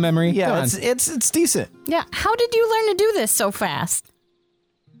 Going off memory. Come yeah, on. it's decent. Yeah. How did you learn to do this so fast?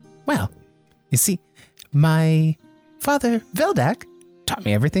 Well, you see, my father, Veldak, taught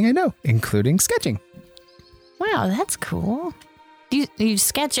me everything I know, including sketching. Wow, that's cool. You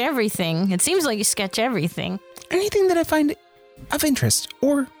sketch everything. It seems like you sketch everything. Anything that I find of interest,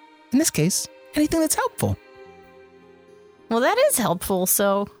 or, in this case, anything that's helpful. Well, that is helpful.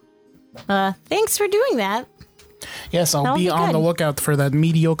 So, thanks for doing that. Yes, I'll That'll be be on good. the lookout for that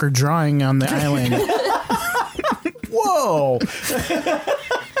mediocre drawing on the island. Whoa!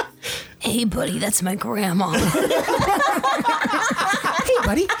 Hey, buddy, that's my grandma. Hey,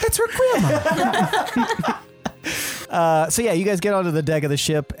 buddy, that's her grandma. So yeah, you guys get onto the deck of the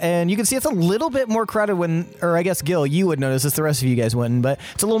ship, and you can see it's a little bit more crowded or I guess Gil, you would notice this. The rest of you guys wouldn't, but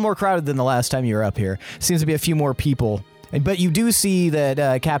it's a little more crowded than the last time you were up here. Seems to be a few more people, but you do see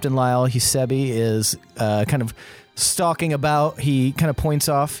that Captain Lyle Hisebi is kind of stalking about. He kind of points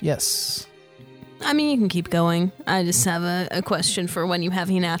off. Yes. I mean, you can keep going. I just have a question for when you have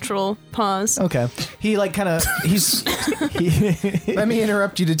a natural pause. Okay. He like kind of Let me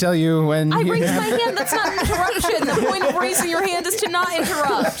interrupt you to tell you when I you raised my hand. That's not an interruption. The point of raising your hand is to not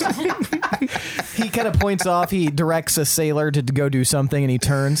interrupt. he kind of points off. He directs a sailor to go do something, and he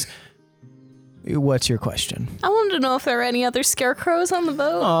turns. What's your question? I wanted to know if there are any other scarecrows on the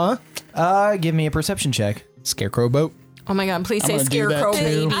boat. Give me a perception check. Scarecrow boat. Oh my god, please I'm say gonna do that scarecrow too.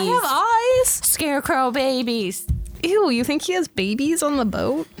 babies. I have eyes. Scarecrow babies. Ew, you think he has babies on the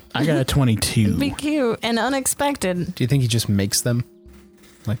boat? I got a 22. Be cute and unexpected. Do you think he just makes them?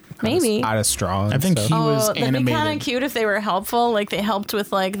 Like Maybe. out of straw. And I think stuff? he was That'd be kind of animated. cute if they were helpful. Like they helped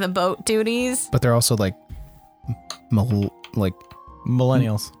with like the boat duties. But they're also like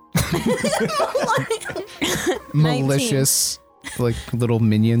Millennials. malicious, like little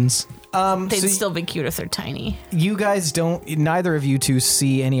minions. They'd So still be cute if they're tiny. you guys neither of you two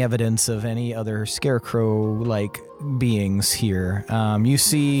see any evidence of any other scarecrow-like beings here. You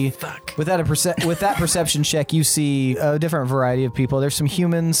see, with that perception check, you see a different variety of people. There's some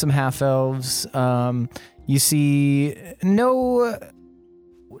humans, some half-elves. You see no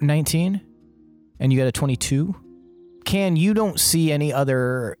 19, and you got a 22. You don't see any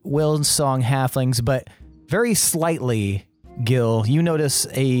other Willsong halflings, but very slightly, Gil, you notice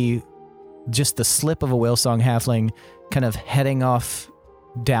just the slip of a Willsong halfling kind of heading off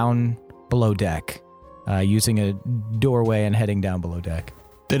down below deck, using a doorway and heading down below deck.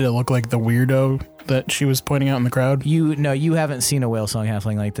 Did it look like the weirdo that she was pointing out in the crowd? You haven't seen a Willsong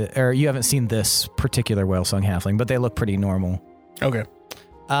halfling like that, or you haven't seen this particular Willsong halfling, but they look pretty normal. Okay.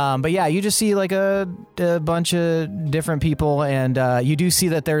 But yeah, you just see like a bunch of different people, and you do see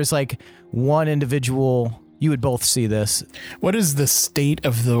that there's like one individual. You would both see this. What is the state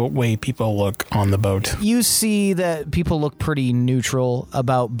of the way people look on the boat? You see that people look pretty neutral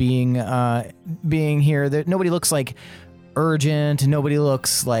about being here. That nobody looks like urgent. Nobody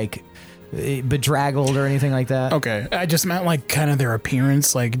looks like bedraggled or anything like that. Okay, I just meant like kind of their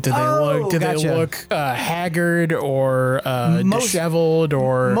appearance. Like, did Oh, they gotcha. look haggard or disheveled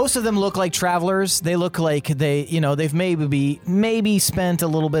or? Most of them look like travelers. They look like they've maybe spent a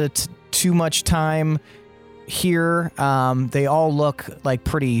little bit of too much time here. They all look like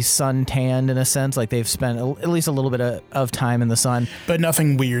pretty sun-tanned in a sense, like they've spent at least a little bit of time in the sun. But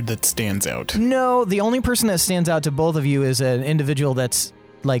nothing weird that stands out. No, the only person that stands out to both of you is an individual that's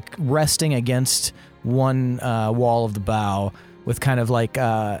like resting against one wall of the bow. with kind of like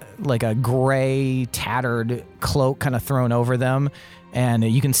a gray, tattered cloak kind of thrown over them. And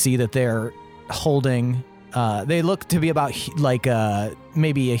you can see that they're holding... they look to be about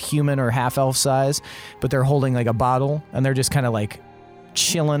maybe a human or half-elf size, but they're holding like a bottle, and they're just kind of like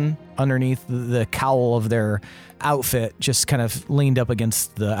chilling underneath the cowl of their outfit, just kind of leaned up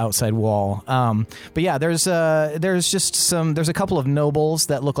against the outside wall. But yeah, there's a couple of nobles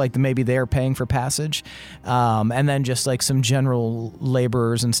that look like maybe they're paying for passage, and then just like some general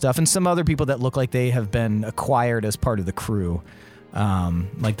laborers and stuff, and some other people that look like they have been acquired as part of the crew.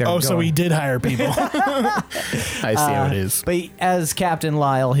 So he did hire people. I see how it is. But as Captain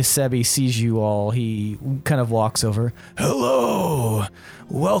Lyle Hisebi sees you all, he kind of walks over. Hello,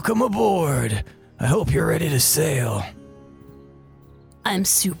 welcome aboard. I hope you're ready to sail. I'm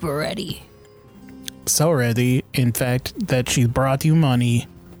super ready. So ready, in fact, that she brought you money.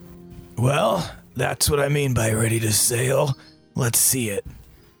 Well, that's what I mean by ready to sail. Let's see it.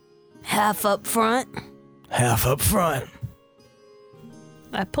 Half up front. Half up front.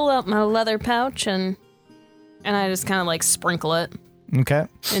 I pull out my leather pouch and I just kind of like sprinkle it Okay.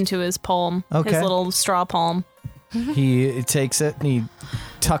 into his palm, Okay. his little straw palm, He takes it and he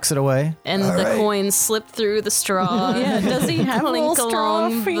tucks it away. and the coins slip through the straw. Yeah, does he have clink little straw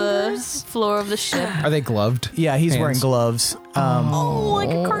along fingers? the floor of the ship. Are they gloved? Yeah, he's wearing Hands. gloves. Oh, like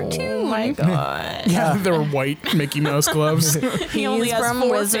a cartoon. Oh my god. Yeah, they're white Mickey Mouse gloves. He only He's has from 4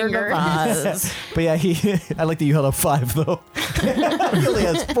 Wizard of fingers. Oz. But yeah, I like that you held up 5 though. He only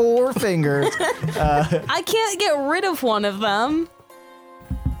has 4 fingers. I can't get rid of one of them.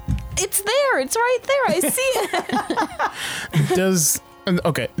 It's there. It's right there. I see it.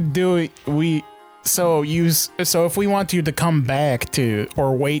 So if we want you to come back to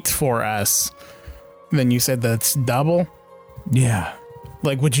or wait for us, then you said that's double? Yeah.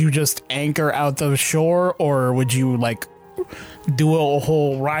 Like, would you just anchor out the shore, or would you like do a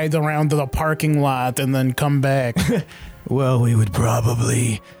whole ride around to the parking lot and then come back? Well, we would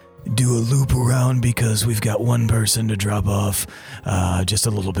probably do a loop around because we've got one person to drop off just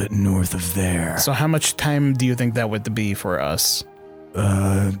a little bit north of there. So how much time do you think that would be for us?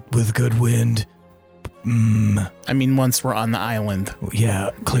 With good wind. I mean, once we're on the island.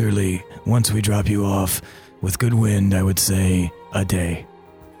 Yeah, clearly, once we drop you off, with good wind, I would say a day.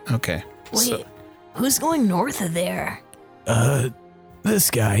 Okay. Wait, who's going north of there?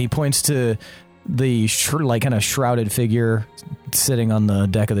 This guy, he points to the kind of shrouded figure sitting on the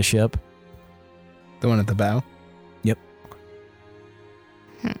deck of the ship. The one at the bow? Yep.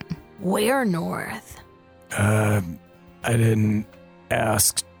 Where north? I didn't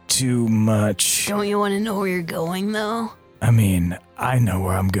ask too much. Don't you want to know where you're going, though? I mean, I know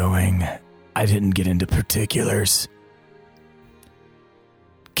where I'm going. I didn't get into particulars.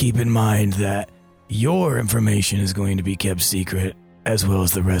 Keep in mind that your information is going to be kept secret, as well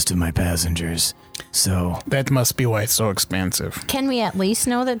as the rest of my passengers. So... That must be why it's so expensive. Can we at least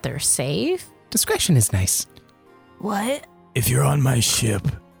know that they're safe? Discretion is nice. What? if you're on my ship,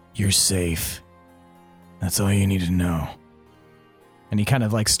 you're safe. That's all you need to know. And he kind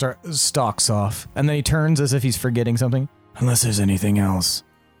of like stalks off. And then he turns as if he's forgetting something. Unless there's anything else.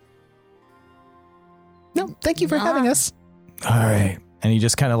 No, thank you for having us. All right. And he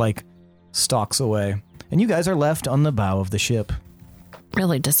just kind of like stalks away. And you guys are left on the bow of the ship.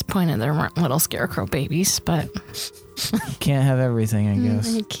 Really disappointed there weren't little scarecrow babies, but Can't have everything, I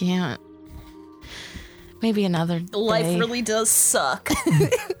guess. you can't. Maybe another day. Life really does suck.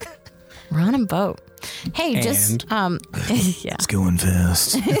 We're on a boat. Hey, And? just yeah. It's going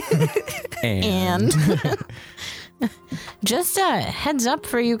fast. And just a heads up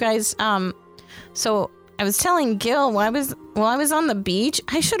for you guys. So I was telling Gil while I was on the beach,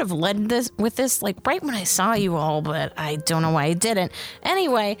 I should have led with this like right when I saw you all, but I don't know why I didn't.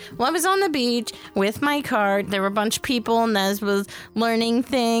 Anyway, while I was on the beach with my cart, there were a bunch of people, and Nez was learning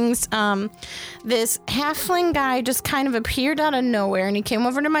things. This halfling guy just kind of appeared out of nowhere, and he came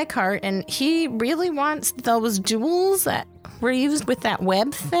over to my cart, and he really wants those jewels that were used with that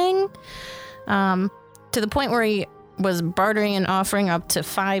web thing. To the point where he was bartering and offering up to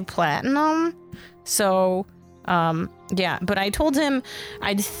 5 platinum. So, yeah, but I told him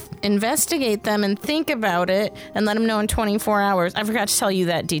I'd investigate them and think about it and let him know in 24 hours. I forgot to tell you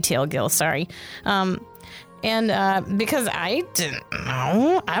that detail, Gil, sorry. And because I didn't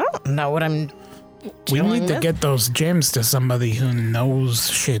know, I don't know what I'm We dealing need to with. get those gems to somebody who knows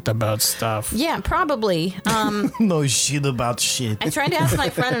shit about stuff. Yeah, probably. No shit about shit. I tried to ask my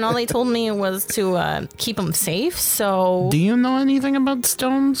friend, and all they told me was to keep them safe, so... Do you know anything about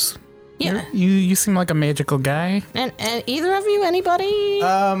stones? Yeah. You seem like a magical guy. And either of you, anybody?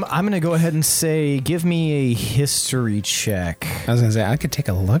 I'm going to go ahead and say, give me a history check. I was gonna say I could take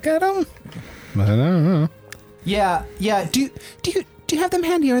a look at them, but I don't know. Yeah. Do you have them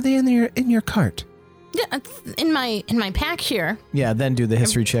handy? Are they in your cart? Yeah, it's in my pack here. Yeah, then do the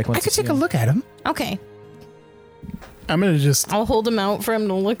history check. I could take a look at them. Okay. I'm gonna just I'll hold him out for him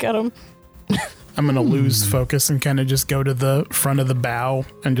to look at him. I'm gonna lose focus and kind of just go to the front of the bow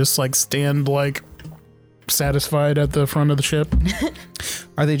and just like stand like satisfied at the front of the ship.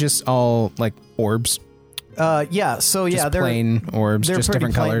 Are they just all like orbs? Yeah. So yeah, Just they're plain orbs, they're just pretty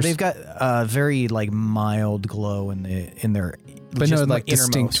different plain. colors. They've got very like mild glow in their. but just no like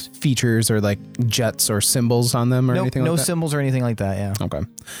distinct innermost. features or like jets or symbols on them or anything No like that. symbols or anything like that. Yeah. Okay.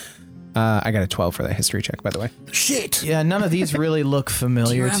 I got a 12 for that history check, by the way. Shit. Yeah. None of these really look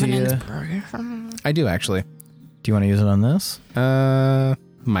familiar to you. I do actually. Do you want to use it on this?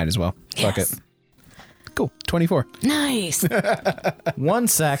 Might as well. Fuck Yes. it. Cool. 24. Nice. 1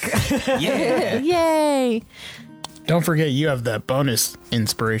 sec. Yay. Don't forget you have that bonus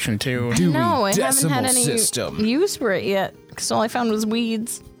inspiration too. No, I haven't had any system. use for it yet because all I found was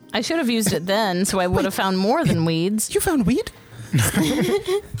weeds. I should have used it then, so I would have found more than weeds. You found weed?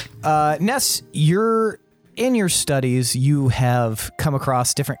 Ness, you're in your studies. You have come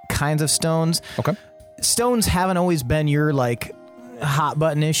across different kinds of stones. Okay. Stones haven't always been your like hot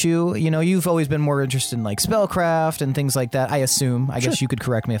button issue. You know, you've always been more interested in like spellcraft and things like that. I assume. I guess you could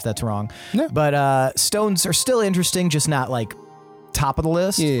correct me if that's wrong. No. But stones are still interesting, just not like top of the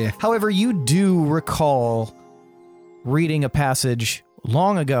list. Yeah. However, you do recall reading a passage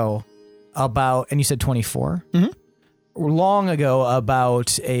long ago about, and you said 24? Mm-hmm. Long ago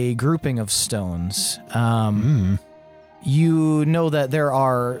about a grouping of stones. You know that there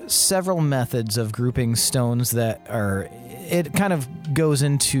are several methods of grouping stones that are, it kind of goes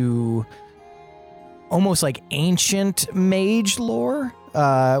into almost like ancient mage lore.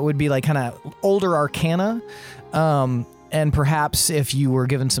 It would be like kind of older arcana. And perhaps if you were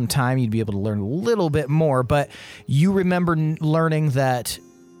given some time, you'd be able to learn a little bit more. But you remember learning that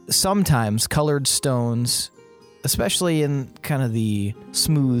sometimes colored stones, especially in kind of the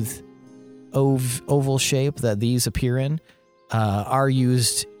smooth oval shape that these appear in, are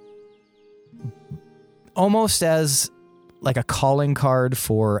used almost as like a calling card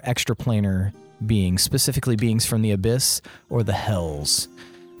for extraplanar beings, specifically beings from the abyss or the hells.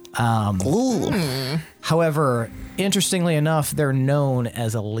 However, interestingly enough, they're known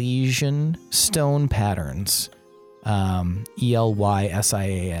as Elysian stone patterns,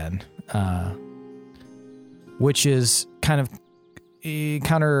 Elysian, which is kind of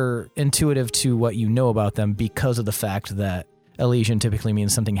counterintuitive to what you know about them because of the fact that Elysian typically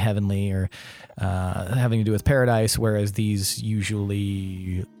means something heavenly or having to do with paradise, whereas these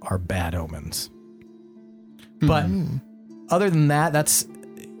usually are bad omens. But other than that, that's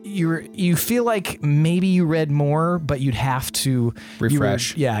you feel like maybe you read more, but you'd have to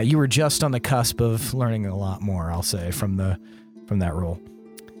Refresh. You were just on the cusp of learning a lot more, I'll say, from that rule.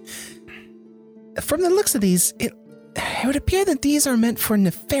 From the looks of these, it would appear that these are meant for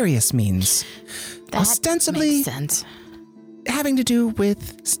nefarious means. That Ostensibly makes sense. having to do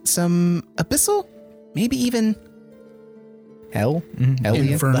with some abyssal, maybe even Hell? Mm-hmm.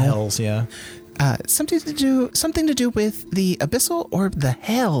 Elliot? The hells, yeah. something to do with the abyssal or the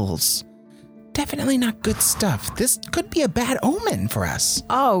hells. Definitely not good stuff. This could be a bad omen for us.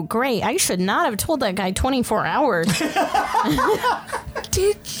 Oh, great. I should not have told that guy 24 hours.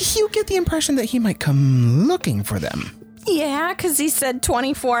 Did you get the impression that he might come looking for them? Yeah, because he said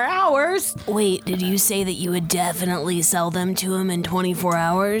 24 hours. Wait, did you say that you would definitely sell them to him in 24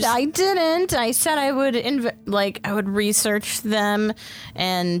 hours? I didn't. I said I would I would research them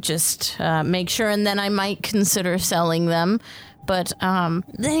and just make sure, and then I might consider selling them. But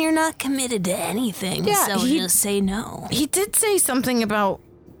Then you're not committed to anything, Yeah, so he- just say no. he did say something about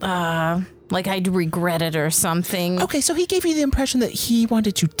like I'd regret it or something. Okay, so he gave you the impression that he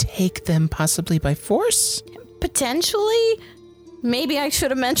wanted to take them possibly by force? Potentially. Maybe I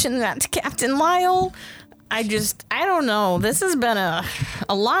should have mentioned that to Captain Lyle. I don't know. This has been a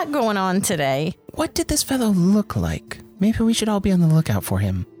lot going on today. What did this fellow look like? Maybe we should all be on the lookout for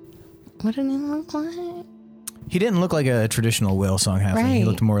him. What did he look like? He didn't look like a traditional whale song halfling. He Right.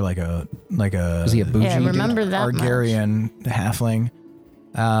 looked more like a Was he a bougie? Yeah, dude? remember that much. Argarian halfling.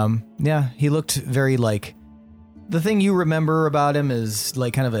 Yeah, he looked very like. The thing you remember about him is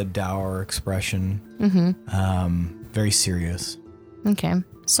like kind of a dour expression. Mm-hmm. Very serious. Okay,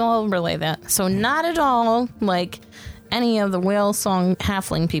 so I'll relay that. So not at all like any of the whale song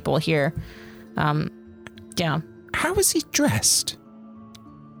halfling people here. Yeah. How was he dressed?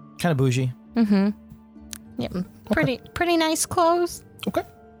 Kind of bougie. Mm-hmm. Yep. Pretty nice clothes. Okay.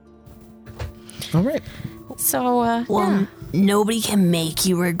 All right. So, Well, nobody can make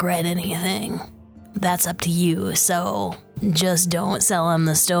you regret anything. That's up to you. So just don't sell him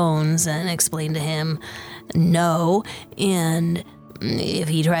the stones and explain to him no. And if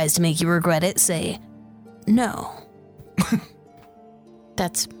he tries to make you regret it, say no.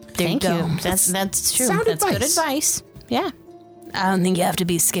 Thank you you. go. That's true. Sound That's good advice. advice. Yeah. I don't think you have to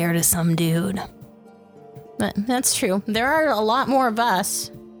be scared of some dude. That's true. There are a lot more of us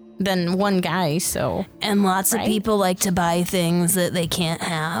than one guy, so And lots of Right. people like to buy things that they can't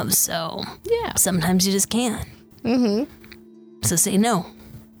have. So yeah. sometimes you just can't. Mm-hmm. So say no.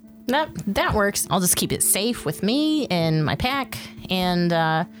 That works. I'll just keep it safe with me and my pack, and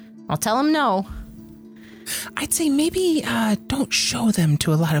I'll tell him no. I'd say maybe don't show them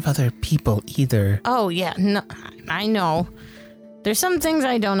to a lot of other people either. Oh yeah, no, I know. There's some things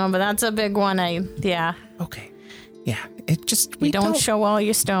I don't know, but that's a big one. Yeah. Okay. Yeah. It just We don't show all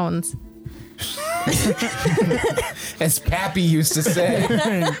your stones. As Pappy used to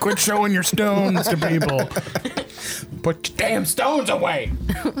say. Quit showing your stones to people. Put your damn stones away.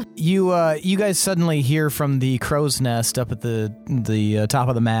 You guys suddenly hear from the crow's nest up at the top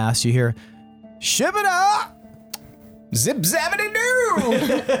of the mast. You hear, "Ship it up!" Zip zappity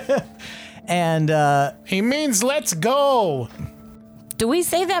doo. And He means let's go. Do we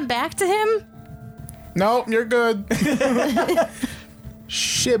say that back to him? Nope, you're good.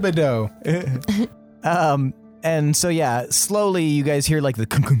 Shibido. And so yeah, slowly you guys hear like the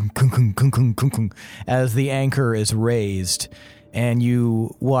kung kung kung kung kung kung kung kung as the anchor is raised, and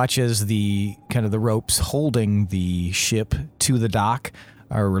you watch as the kind of the ropes holding the ship to the dock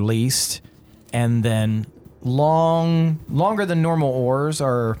are released, and then longer than normal oars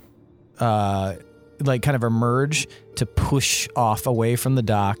are like kind of emerge to push off away from the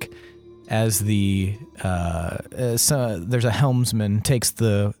dock as the there's a helmsman takes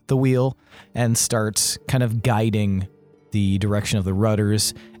the wheel and starts kind of guiding the direction of the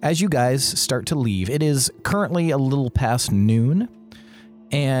rudders as you guys start to leave. It is currently a little past noon,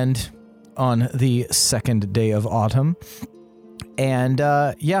 and on the second day of autumn, and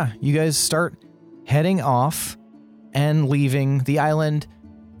you guys start heading off and leaving the island.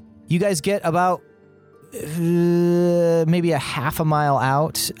 You guys get about maybe a half a mile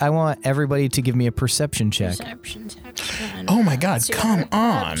out. I want everybody to give me a perception check. Perception. Oh my God, come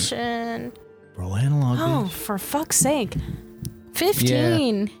on. Perception. Roll analog. Oh, bitch. for fuck's sake.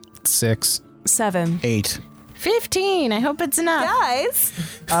 15. 6. 7. 8. 15. I hope it's enough. Guys.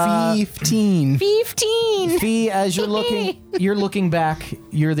 15. 15. Fee, as you're looking back,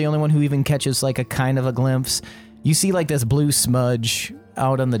 you're the only one who even catches like a kind of a glimpse. You see like this blue smudge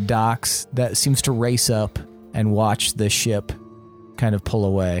out on the docks that seems to race up and watch the ship kind of pull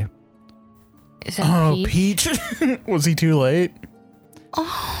away. Is that Oh, Peach? Peach. Was he too late?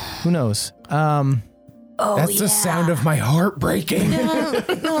 Who knows? Oh, That's yeah. the sound of my heart breaking.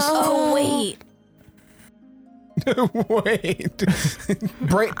 Oh, wait. Wait.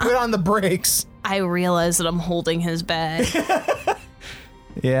 Put on the brakes. I realize that I'm holding his bag.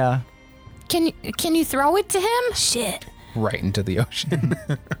 Yeah. Can you throw it to him? Shit. Right into the ocean.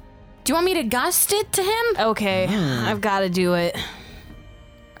 Do you want me to gust it to him? Okay, I've got to do it.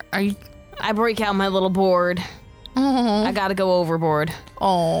 Are you? I break out my little board. Oh. I got to go overboard.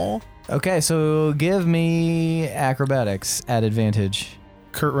 Oh. Okay, so give me acrobatics at advantage.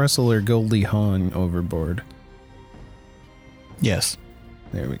 Kurt Russell or Goldie Hawn overboard. Yes.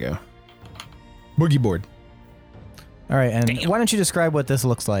 There we go. Boogie board. All right, and why don't you describe what this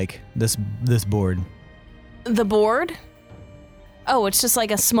looks like, this board? The board? Oh, it's just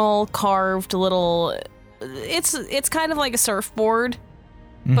like a small carved little. It's kind of like a surfboard,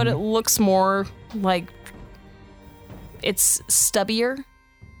 but it looks more like it's stubbier,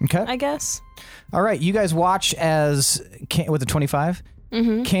 Okay. I guess. All right, you guys watch as with the 25,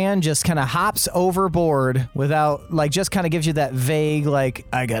 Can just kind of hops overboard without, like, just kind of gives you that vague, like,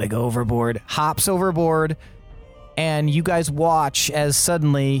 I gotta go overboard, hops overboard, and you guys watch as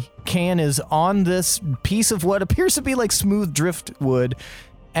suddenly Can is on this piece of what appears to be like smooth driftwood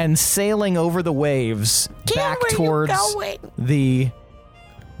and sailing over the waves back towards the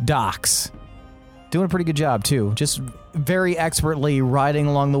docks. Doing a pretty good job, too. Just very expertly riding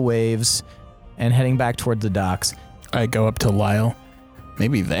along the waves and heading back toward the docks. I go up to Lyle.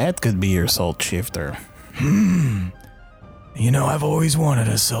 Maybe that could be your salt shifter. You know, I've always wanted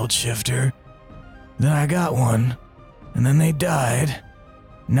a salt shifter. Then I got one, and then they died.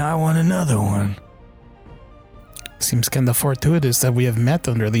 Now I want another one. Seems kind of fortuitous that we have met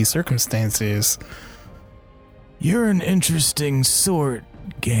under these circumstances. You're an interesting sort,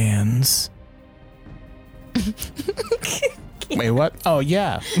 Gans. Wait, what? Oh,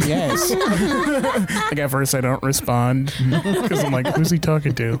 yeah. Yes. Like at first I don't respond because I'm like, who's he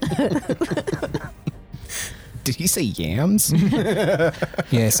talking to? Did he say yams?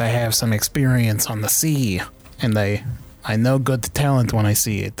 Yes, I have some experience on the sea, and I know good talent when I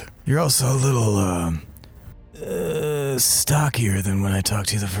see it. You're also a little, stockier than when I talked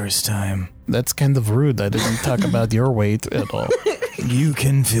to you the first time. That's kind of rude. I didn't talk about your weight at all. You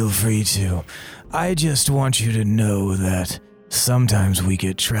can feel free to. I just want you to know that sometimes we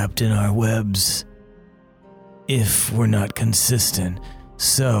get trapped in our webs if we're not consistent.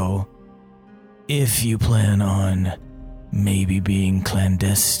 So, if you plan on maybe being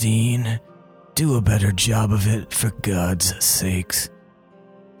clandestine, do a better job of it for God's sakes.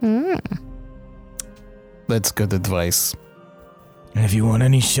 That's good advice. And if you want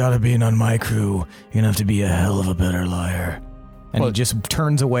any shot of being on my crew, you're gonna have to be a hell of a better liar. And he just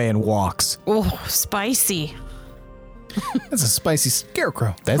turns away and walks. Oh, spicy. That's a spicy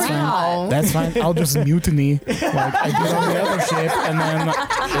scarecrow. That's Wow. fine. That's fine. I'll just mutiny like I did on the other ship, and then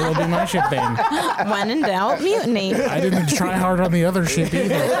it'll be my ship then. When in doubt, mutiny. I didn't try hard on the other ship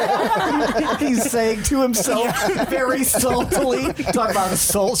either. He's saying to himself very saltily. Talk about a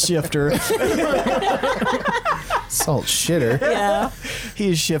salt shifter. Salt shitter. Yeah. He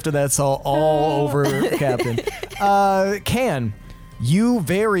has shifted that salt all over Captain. Can, you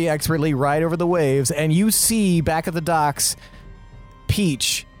very expertly ride over the waves, and you see back at the docks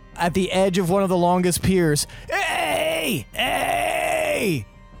Peach at the edge of one of the longest piers. Hey! Hey!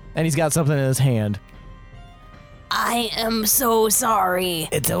 And he's got something in his hand. I am so sorry.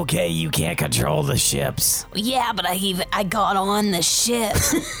 It's okay, you can't control the ships. Yeah, but I got on the ship.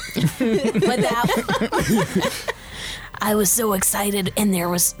 But that I was so excited, and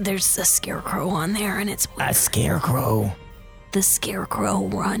there's a scarecrow on there, and it's A scarecrow. the scarecrow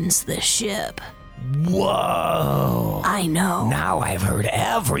runs the ship. Whoa. I know. Now I've heard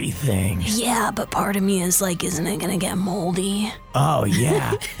everything. Yeah, but part of me is like, isn't it gonna get moldy? Oh,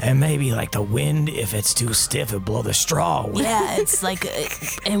 yeah. And maybe like the wind, if it's too stiff, it'll blow the straw away. Yeah, it's like,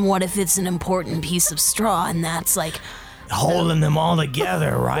 and what if it's an important piece of straw, and that's like, Holding them all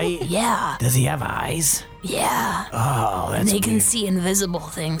together, right? yeah, Does he have eyes? yeah. Oh, And that's they can weird. see invisible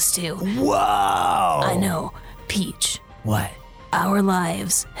things too. Whoa. I know, Peach. What? Our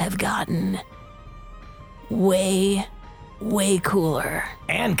lives have gotten way, way cooler.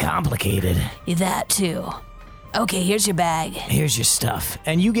 And complicated. That too. Okay, here's your bag. Here's your stuff.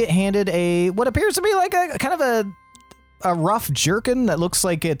 And you get handed what appears to be like a kind of a rough jerkin that looks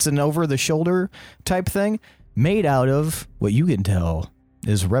like it's an over-the-shoulder type thing, made out of what you can tell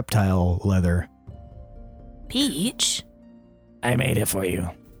is reptile leather. Peach? I made it for you.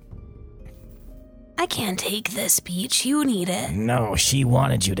 I can't take this, Peach. You need it. No, she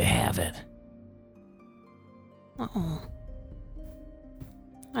wanted you to have it. Oh.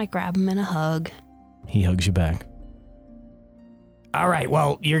 I grab him in a hug. He hugs you back. All right,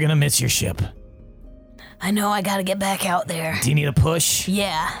 well, you're going to miss your ship. I know I gotta get back out there. Do you need a push?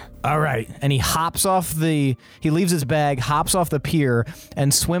 Yeah. All right. And he hops off he leaves his bag, hops off the pier,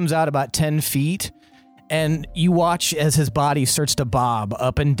 and swims out about 10 feet. And you watch as his body starts to bob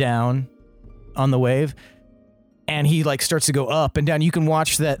up and down on the wave. And he like starts to go up and down. You can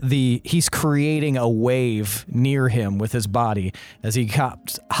watch that he's creating a wave near him with his body as he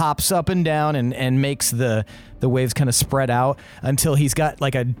hops up and down and makes the waves kind of spread out until he's got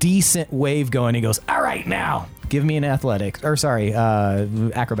like a decent wave going. He goes, all right, now give me an acrobatics.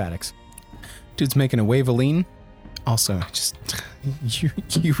 Dude's making a waveline. Also, just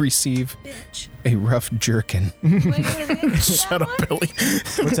you receive a rough jerkin. Shut up, Billy.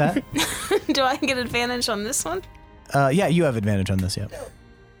 What's that? Do I get advantage on this one? Yeah, you have advantage on this, yeah.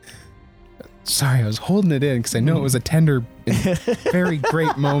 Sorry, I was holding it in because I know it was a tender and very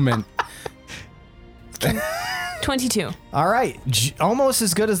great moment. 22. All right, almost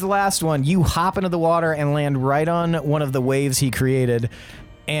as good as the last one. You hop into the water and land right on one of the waves he created,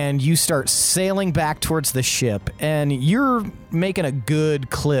 and you start sailing back towards the ship, and you're making a good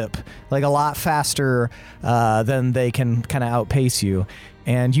clip, like a lot faster than they can kind of outpace you.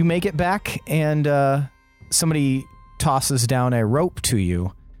 And you make it back, and somebody tosses down a rope to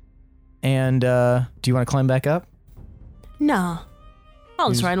you. And do you want to climb back up? No. I'll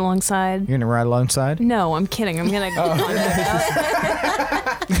just ride alongside. You're going to ride alongside? No, I'm kidding. I'm going to climb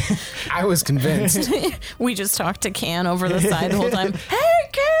back up. I was convinced. We just talked to Can over the side the whole time. Hey,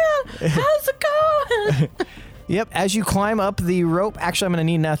 Can! How's it going? Yep, as you climb up the rope, actually I'm going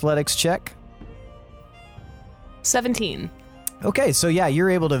to need an athletics check. 17. Okay, so yeah, you're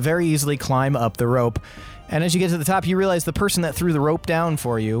able to very easily climb up the rope. And as you get to the top, you realize the person that threw the rope down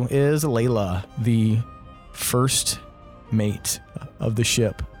for you is Layla, the first mate of the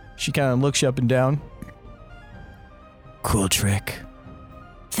ship. She kind of looks you up and down. Cool trick.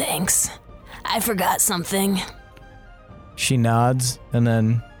 Thanks. I forgot something. She nods and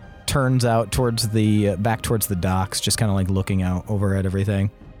then turns out towards the back towards the docks, just kind of like looking out over at everything.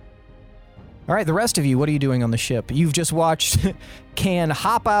 All right, the rest of you, what are you doing on the ship? You've just watched Can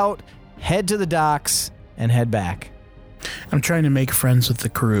hop out, head to the docks, and head back. I'm trying to make friends with the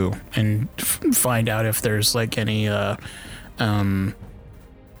crew and find out if there's like any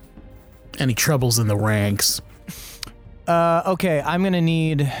troubles in the ranks. Okay, I'm going to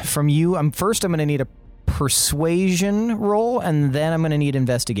need from you, I'm going to need a persuasion roll, and then I'm going to need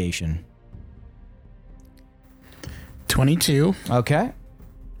investigation. 22. Okay.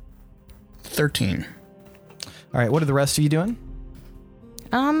 13. All right, what are the rest of you doing?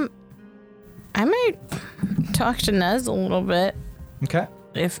 I might talk to Nez a little bit Okay.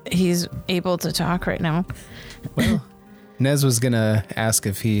 if he's able to talk right now. Well, Nez was going to ask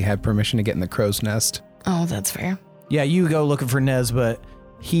if he had permission to get in the crow's nest. Oh, that's fair. Yeah, you go looking for Nez, but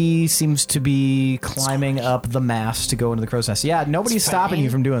he seems to be climbing up the mast to go into the crow's nest. Yeah, nobody's stopping you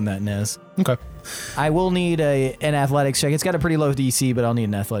from doing that, Nez. Okay. I will need an athletics check. It's got a pretty low DC, but I'll need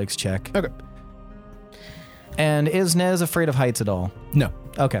an athletics check. Okay. And is Nez afraid of heights at all? No.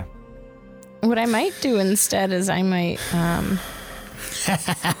 Okay. What I might do instead is I might,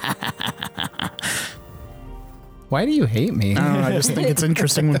 Why do you hate me? I don't know, I just think it's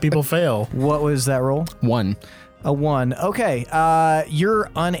interesting when people fail. What was that roll? 1. A 1. Okay. You're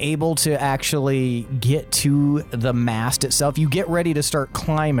unable to actually get to the mast itself. You get ready to start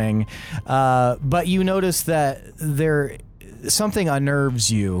climbing, but you notice that something unnerves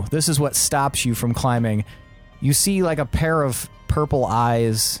you. This is what stops you from climbing. You see like a pair of purple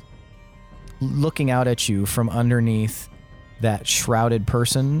eyes looking out at you from underneath that shrouded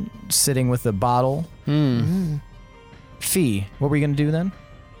person sitting with the bottle. Fee, what were you going to do then?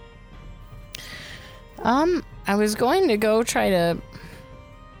 I was going to go try to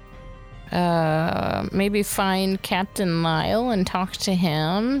maybe find Captain Lyle and talk to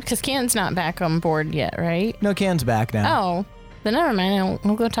him, because Can's not back on board yet, right? No, Can's back now. Oh, then never mind.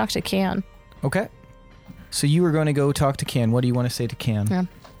 I'll go talk to Can. Okay. So you were going to go talk to Can. What do you want to say to Can? Yeah.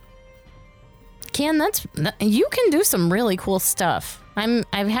 Can, you can do some really cool stuff. I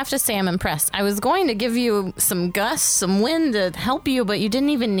have to say I'm impressed. I was going to give you some gusts, some wind to help you, but you didn't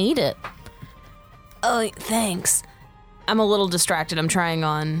even need it. Oh, thanks. I'm a little distracted. I'm trying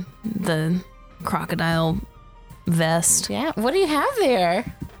on the crocodile vest. Yeah, what do you have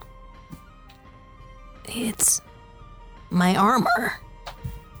there? It's my armor.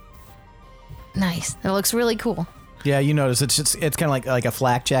 Nice. It looks really cool. Yeah, you notice it's kind of like a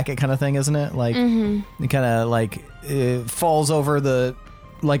flak jacket kind of thing, isn't it? Like it kind of like it falls over the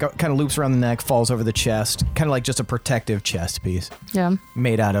kind of loops around the neck, falls over the chest, kind of like just a protective chest piece. Yeah.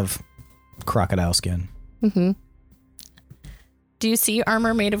 Made out of crocodile skin. Mm-hmm. Do you see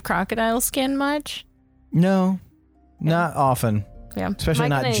armor made of crocodile skin much? No, not often. Yeah. Especially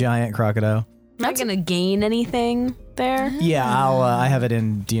Am I not gonna- giant crocodile. Am I gonna gain anything there? Yeah, I have it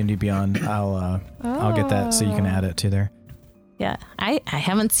in D&D Beyond. I'll get that so you can add it to there. Yeah. I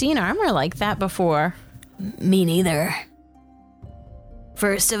haven't seen armor like that before. Me neither.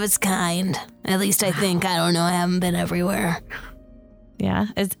 First of its kind. At least I think. I don't know. I haven't been everywhere. Yeah.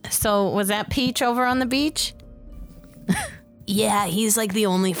 So was that Peach over on the beach? Yeah, he's like the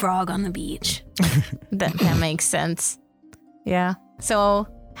only frog on the beach. That makes sense. Yeah. So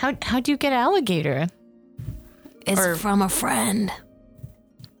how'd you get alligator? It's from a friend.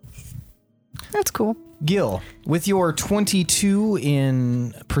 That's cool. Gil, with your 22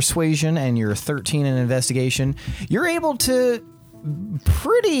 in persuasion and your 13 in investigation, you're able to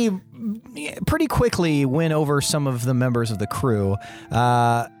pretty quickly win over some of the members of the crew.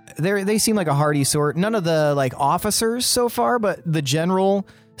 They seem like a hardy sort. None of the like officers so far, but the general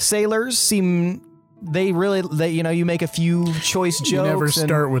sailors seem. You make a few choice jokes. You never and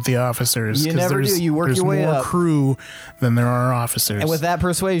start with the officers. You 'cause never do. You work your way There's more up. crew than there are officers. And with that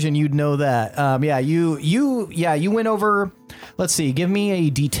persuasion, you'd know that. You went over. Let's see. Give me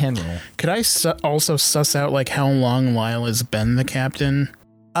a D10 roll. Could I also suss out like how long Lyle has been the captain?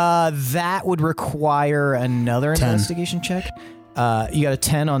 That would require another 10. investigation check. You got a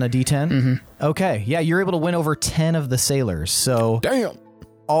 10 on a D10? Mm-hmm. Okay. Yeah, you're able to win over 10 of the sailors. So Damn.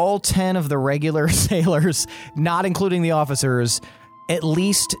 all 10 of the regular sailors, not including the officers, at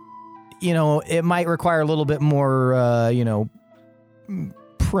least, it might require a little bit more,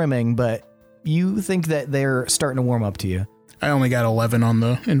 primming, but you think that they're starting to warm up to you. I only got 11 on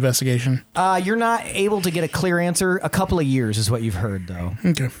the investigation. You're not able to get a clear answer. A couple of years is what you've heard, though.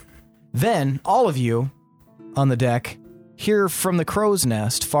 Okay. Then, all of you on the deck hear from the crow's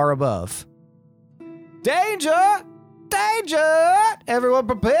nest far above. Danger! Danger! Everyone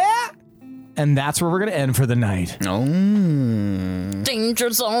prepare! And that's where we're going to end for the night. Oh.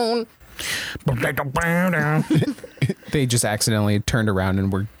 Danger zone. They just accidentally turned around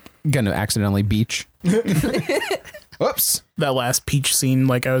and were gonna accidentally beach. Whoops. That last Peach scene,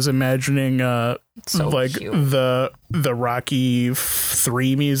 like I was imagining like cute. the Rocky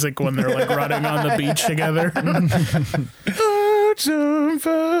 3 music when they're like running on the beach together. Hearts on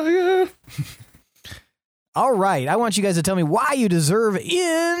fire. All right, I want you guys to tell me why you deserve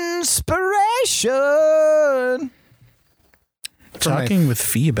inspiration. Talking with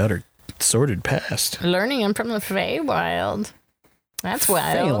Fee about her sordid past. Learning him from the Feywild. That's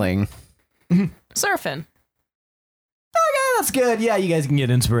wild. Failing. Surfing. Okay, that's good. Yeah, you guys can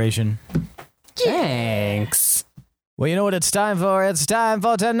get inspiration. Thanks. Well, you know what it's time for? It's time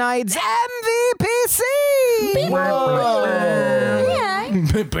for tonight's MVPC!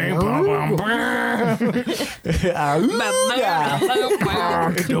 MVPC.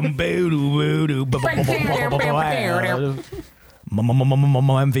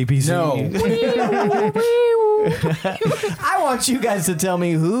 No. I want you guys to tell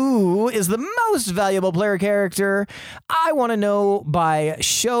me who is the most valuable player character. I want to know by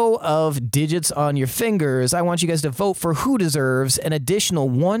show of digits on your fingers. I want you guys to vote for who deserves an additional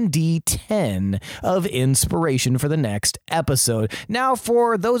 1d10 of inspiration for the next episode. Now,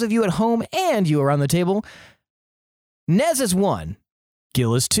 for those of you at home and you around the table, Nez is 1.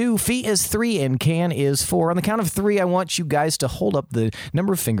 Gil is 2, Fee is 3, and Can is 4. On the count of 3, I want you guys to hold up the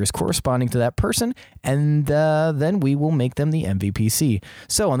number of fingers corresponding to that person, and then we will make them the MVPC.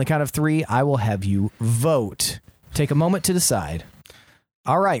 So on the count of 3, I will have you vote. Take a moment to decide.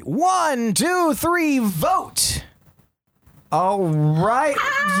 All right, 1, 2, 3, vote. All right,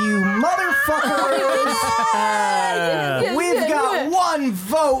 you motherfuckers. We've got 1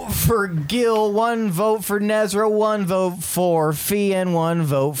 vote for Gil, 1 vote for Nezra, 1 vote for Fee, and 1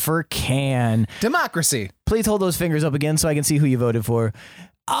 vote for Can. Democracy. Please hold those fingers up again so I can see who you voted for.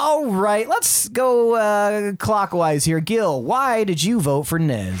 All right, let's go clockwise here. Gil, why did you vote for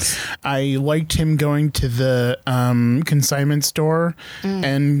Nez? I liked him going to the consignment store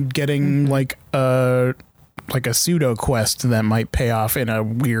and getting like a pseudo quest that might pay off in a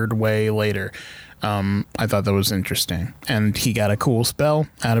weird way later. I thought that was interesting, and he got a cool spell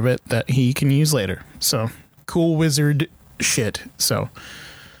out of it that he can use later. So cool wizard shit. So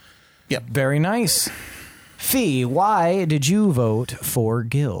yep, Very nice. Fee, why did you vote for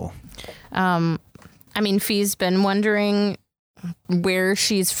Gil? I mean, Fee's been wondering where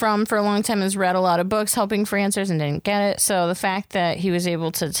she's from for a long time, has read a lot of books hoping for answers and didn't get it. So the fact that he was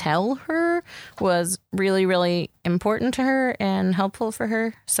able to tell her was really, really important to her and helpful for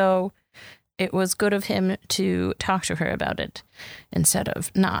her. So it was good of him to talk to her about it instead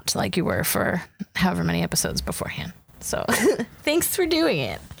of not, like you were for however many episodes beforehand. So thanks for doing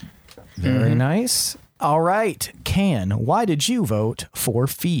it. Very nice. All right, Can, why did you vote for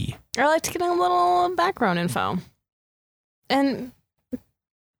Fee? I like to get a little background info. And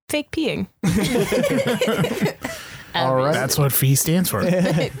fake peeing. All right. that's what Fee stands for.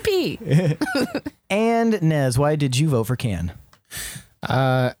 Pee. And Nez, why did you vote for Can?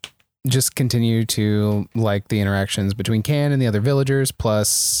 Just continue to like the interactions between Can and the other villagers,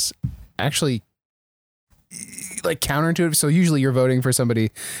 plus actually like counterintuitive. So usually you're voting for somebody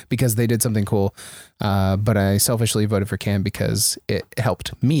because they did something cool, but I selfishly voted for Can because it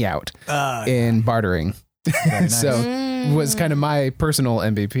helped me out in bartering. Nice. So was kind of my personal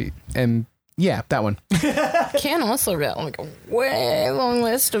MVP. And yeah, that one. Can also got like a way long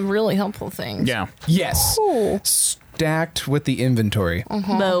list of really helpful things. Yeah. Yes. Cool. Stacked with the inventory.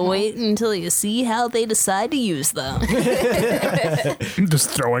 But wait until you see how they decide to use them. Just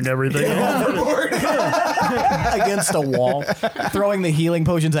throwing everything overboard. Against a wall, throwing the healing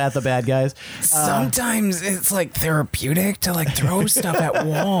potions at the bad guys. Sometimes it's like therapeutic to like throw stuff at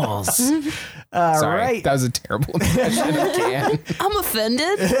walls. Sorry, right. that was a terrible impression of Can. I'm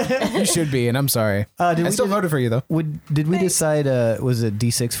offended. You should be, and I'm sorry. Did I still voted for you, though. Did we decide, was it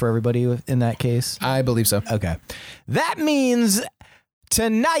D6 for everybody in that case? I believe so. Okay. That means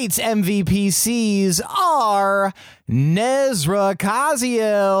tonight's MVPCs are Nezra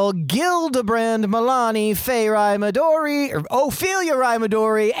Kaziel, Gildebrand Milani, Faye Midori, Ophelia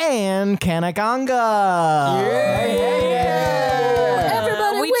Midori, and Kanakanga.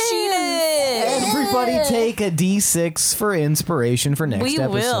 Everybody we cheated. Everybody Everybody take a D6 for inspiration for next We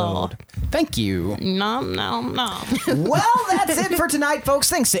episode. will. Thank you. Nom. Well, that's it for tonight, folks.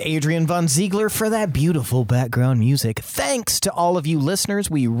 Thanks to Adrian Von Ziegler for that beautiful background music. Thanks to all of you listeners.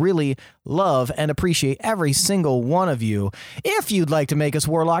 We really love and appreciate every single one of you. If you'd like to make us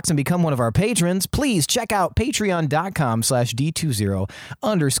warlocks and become one of our patrons, please check out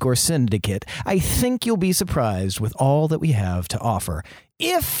patreon.com/D20_syndicate. I think you'll be surprised with all that we have to offer.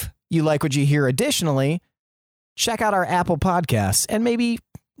 If you like what you hear additionally, check out our Apple Podcasts and maybe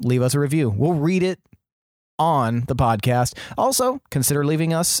leave us a review. We'll read it on the podcast. Also, consider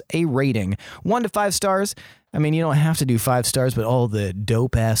leaving us a rating. 1 to 5 stars. I mean, you don't have to do 5 stars, but all the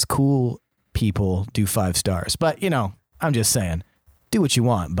dope-ass cool people do 5 stars. But, I'm just saying, do what you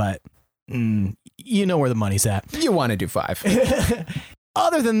want, but you know where the money's at. You want to do 5.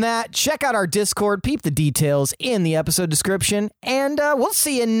 Other than that, check out our Discord, peep the details in the episode description, and we'll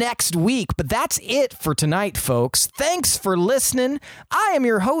see you next week. But that's it for tonight, folks. Thanks for listening. I am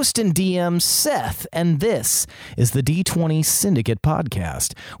your host and DM, Seth, and this is the D20 Syndicate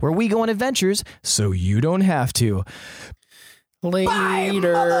Podcast, where we go on adventures so you don't have to. Later. Bye,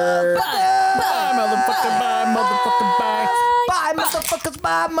 motherfucker. Bye, motherfucker. Bye, motherfucker. Bye. Bye, motherfuckers.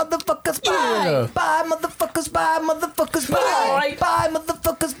 Bye, motherfuckers. Bye. Yeah. Bye, motherfuckers. Bye, motherfuckers. Bye. Bye,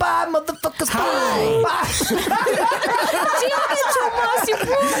 motherfuckers. Bye, motherfuckers. Bye. Bye. Damn it, Tomas, you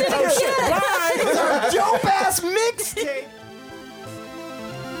ruined it again. Bye. It's our dope ass mixtape.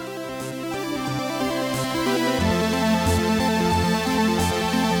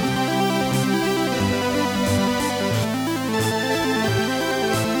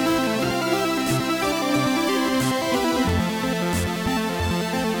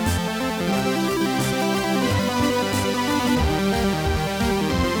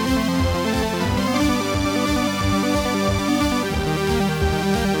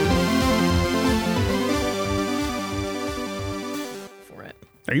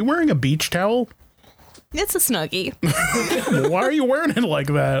 Are you wearing a beach towel? It's a Snuggie. Why are you wearing it like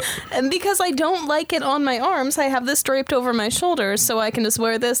that? And because I don't like it on my arms, I have this draped over my shoulders so I can just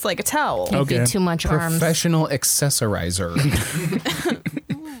wear this like a towel. Okay. Too much arms. Professional accessorizer.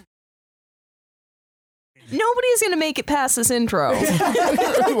 Nobody's going to make it past this intro.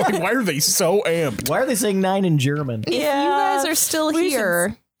 Like, why are they so amped? Why are they saying 9 in German? If you guys are still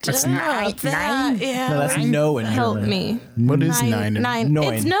here, That's nine. No, that's no in help German. me. What is nine? Nine.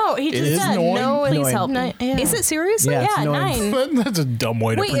 Neun. It's no. He It just is said neun? no. Please Neun. help me. Yeah. Is it seriously? Yeah, it's Yeah, neun. 9. That's a dumb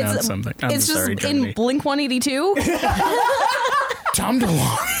way to Wait, pronounce something. I'm it's sorry, just Germany. in Blink 182? Tom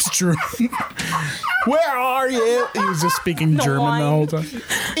DeLonge's German. Where are you? He was just speaking German the whole time.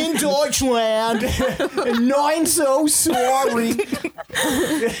 In Deutschland. Nein, so sorry.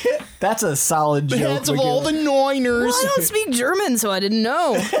 That's a solid joke. Heads of all the Neuners. Well, I don't speak German, so I didn't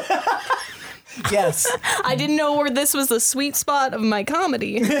know. Yes. I didn't know where this was the sweet spot of my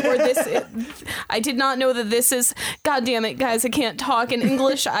comedy. I did not know that this is. God damn it, guys! I can't talk in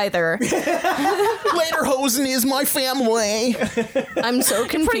English either. Lederhosen is my family. I'm so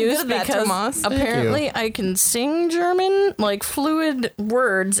pretty confused good at that, because Tomas. apparently I can sing German, like fluid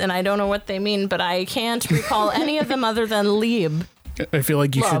words, and I don't know what they mean, but I can't recall any of them other than lieb. I feel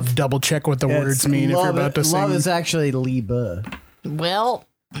like you should double check what the words mean if you're about to Love sing. is actually Liebe. Well,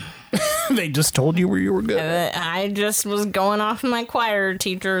 They just told you where you were good. I just was going off my choir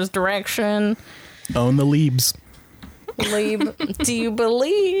teacher's direction. Own the Liebs. Lieb, do you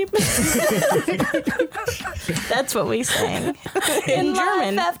believe? That's what we sang in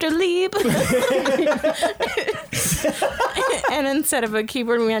German. After Lieb. And instead of a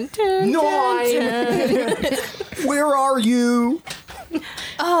keyboard, we went dun, dun, dun. Where are you?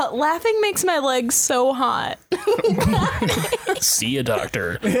 Laughing makes my legs so hot. See a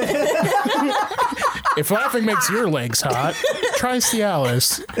doctor. If laughing makes your legs hot, try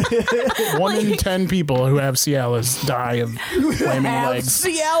Cialis. 1 in 10 people who have Cialis die of flaming legs.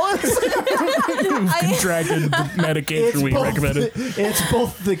 Who've contracted the medication we recommended. It's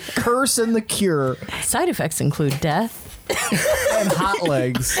both the curse and the cure. Side effects include death And hot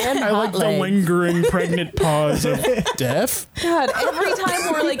legs. and I like hot the legs. lingering pregnant pause of death. God, every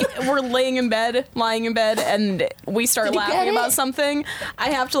time we're lying in bed, and we start laughing about something, I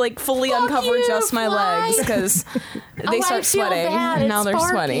have to fully uncover you, just my fly. legs because they I start feel sweating. bad. And now It's they're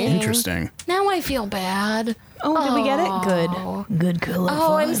sparking. sweaty. Interesting. Now I feel bad. Oh, did we get it? Good. Good color.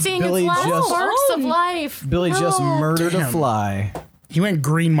 Oh, I'm seeing Billy its last just- sparks of life. Billy just Oh, murdered a damn. fly. He went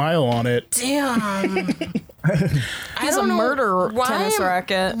Green Mile on it. Damn. He's a murder tennis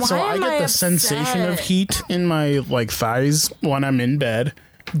racket. Why So I am get the upset? sensation of heat in my thighs when I'm in bed.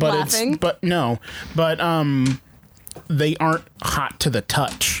 But Laughing? but they aren't hot to the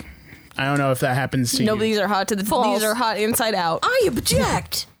touch. I don't know if that happens to No, you. these are hot to the False. These are hot inside out. I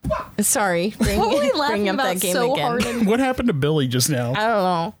object. Sorry. Bring, What were we bring laughing up about that game so again. hard? What happened to Billy just now? I don't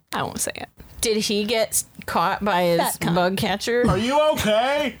know. I won't say it. Did he get caught by his That cunt. bug catcher? Are you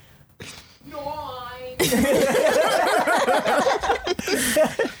okay?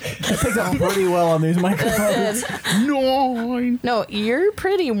 I picked up pretty well on these microphones. No, you're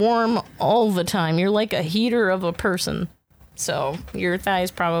pretty warm all the time. You're like a heater of a person. So your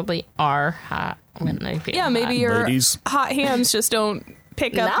thighs probably are hot when they feel Yeah, maybe hot. your Ladies. hot hands just don't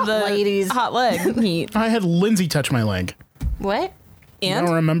pick up Not the ladies. hot leg heat. I had Lindsay touch my leg. What? You don't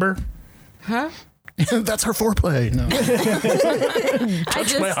And remember? Huh? That's her foreplay. No.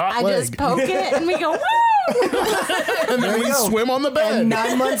 my hot I just leg. poke it and we go, woo! And then we go. swim on the bed. And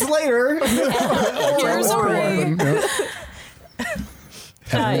 9 months later, here's a ring.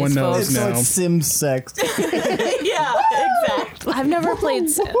 Everyone knows it's now. like sim sex. Yeah, exactly. I've never played.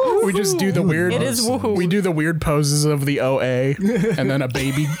 We just do the weird. It is woohoo. We do the weird poses of the OA, and then a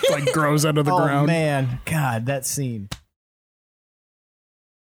baby like grows out of the Oh ground. man, God, that scene.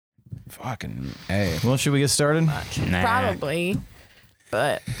 Fucking A. Well, should we get started? Probably.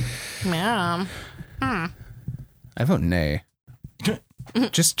 But, yeah. I vote nay.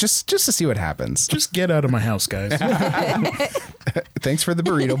 just to see what happens. Just get out of my house, guys. Thanks for the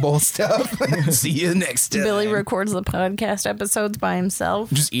burrito bowl stuff. See you next time. Billy records the podcast episodes by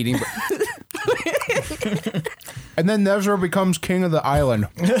himself. Just eating. And then Nezra becomes king of the island.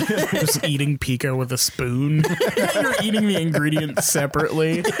 Just eating pico with a spoon. You're eating the ingredients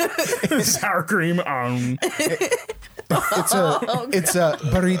separately. Sour cream. It's a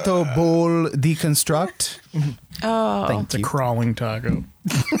burrito bowl deconstruct. Oh. Thank It's a you. crawling taco.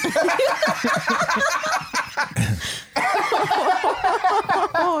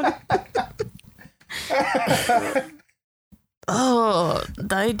 Oh,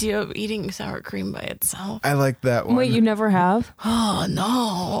 the idea of eating sour cream by itself. I like that one. Wait, you never have? Oh,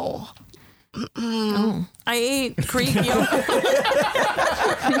 no. I ate Greek yogurt.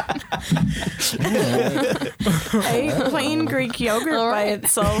 I ate plain Greek yogurt by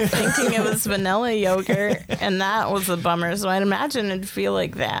itself, thinking it was vanilla yogurt, and that was a bummer. So I'd imagine it'd feel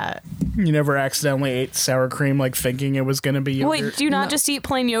like that. You never accidentally ate sour cream like thinking it was going to be yogurt? Wait, do you not just eat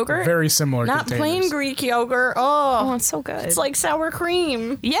plain yogurt? Very similar Not containers. plain Greek yogurt. Oh, Oh, it's so good. it's like sour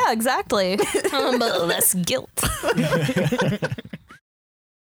cream. yeah, exactly. But less guilt.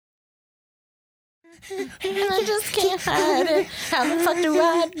 I just can't hide it. How the fuck do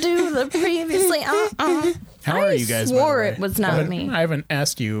I do the previously? How are you guys? by the swore way? it was not I haven't- me. I haven't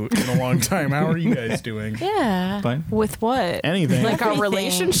asked you in a long time. How are you guys doing? Yeah. Fine. With what? Anything. Like our Everything.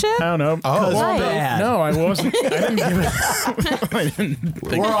 relationship? I don't know. Oh, Why? bad. No, I wasn't. I didn't give it. I didn't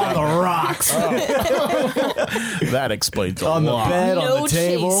think We're on the rocks. that explains a On the lot. bed, on No the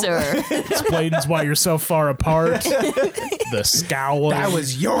table. chaser. Explains why you're so far apart. The scowling. That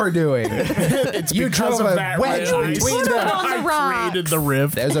was your doing. It's you because drove of a that wedge rift. between them. I created the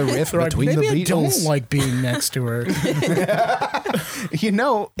rift. There's a rift They're like, between maybe the I don't Beatles. like being next to her. You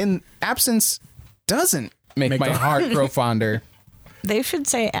know, in absence doesn't make my the- heart grow fonder. They should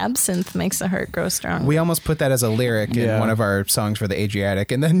say absinthe makes the heart grow strong. We almost put that as a lyric in Yeah. one of our songs for the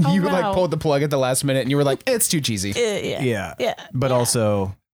Adriatic, and then you wow. like pulled the plug at the last minute, and you were like, "It's too cheesy." Yeah. Yeah. Yeah. But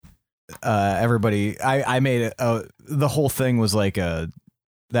also, everybody, I made it. The whole thing was like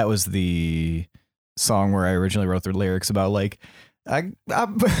that was the song where I originally wrote the lyrics about like, I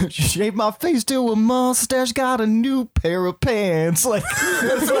shaved my face to a mustache, got a new pair of pants. Like,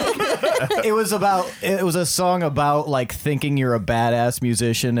 it was a song about like thinking you're a badass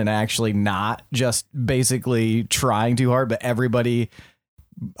musician and actually not, just basically trying too hard. But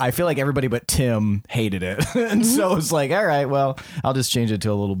I feel like everybody but Tim hated it. And so it's like, all right, well, I'll just change it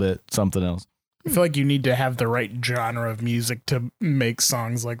to a little bit something else. I feel like you need to have the right genre of music to make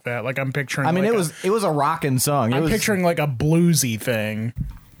songs like that. Like I'm picturing. I mean, like it was a rockin' song. I'm picturing like a bluesy thing.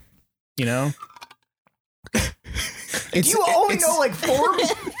 You know. You only know like 4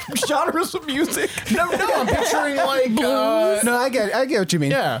 genres of music. No, I'm picturing like. No, I get what you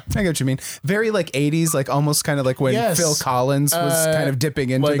mean. Yeah. I get what you mean. Very like 80s, like almost kind of like when Yes. Phil Collins was kind of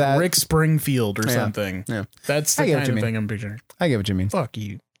dipping into like that. Rick Springfield or Yeah. something. Yeah. That's I the get what kind you of mean. thing I'm picturing. I get what you mean. Fuck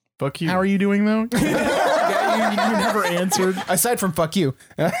you. Fuck you. How are you doing though? you never answered. Aside from fuck you.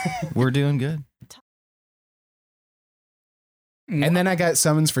 We're doing good. And then I got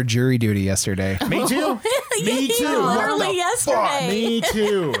summons for jury duty yesterday. Me too. Me too. Literally What the yesterday. fuck? Me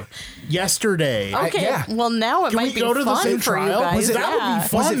too. Yesterday. Okay, yeah. well now it Can might we be go to the fun same for you trial? guys. That would Yeah. be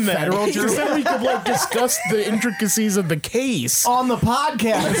fun. Was it then. federal jury? Because then we could like discuss the intricacies of the case. On the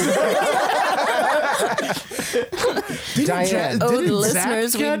podcast. Diane. Oh, the Didn't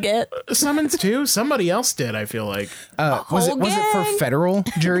listeners Zach we get. summons too? Somebody else did, I feel like. Was it for gang. federal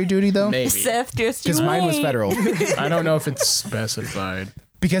jury duty though? Maybe. Seth, just Because you mine was wait. federal. I don't know if it's specified.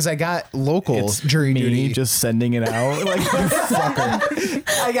 Because I got local jury Me duty. just sending it out. Like, fucker.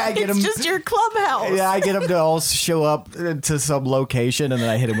 I get him. It's just your clubhouse. Yeah, I get him to all show up to some location, and then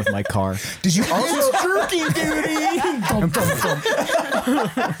I hit him with my car. Did you also Jerky duty.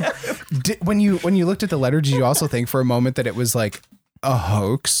 when you looked at the letter? Did you also think for a moment that it was like a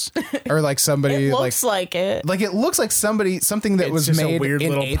hoax or like somebody It looks like it. like it looks like something that It's was just made a weird in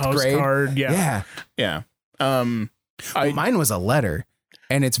little 8th postcard. grade? Yeah. Well, mine was a letter,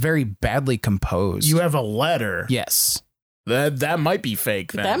 and it's very badly composed. You have a letter. Yes. That might be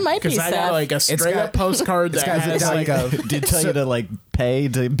fake then. That might be Because I Seth. got like a straight up postcard it's that got has the like .gov. Did tell you to like pay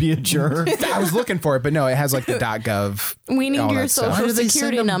to be a juror. I was looking for it, but no, it has like the .gov. We need all your that stuff. Why social do they send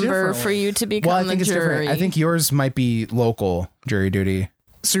security them number differently? for you to become Well, I the think it's jury. different. I think yours might be local jury duty.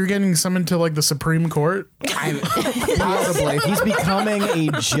 So you're getting summoned to like the Supreme Court? Possibly. He's becoming a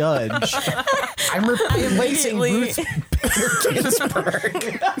judge. I'm replacing Immediately- Ruth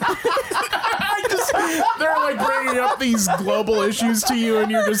Ginsburg. They're like bringing up these global issues to you, and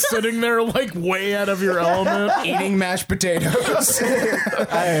you're just sitting there like way out of your element. Eating mashed potatoes.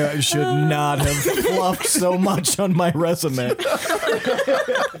 I should not have fluffed so much on my resume.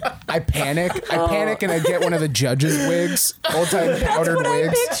 I panic, and I get one of the judges' wigs, old-time powdered What I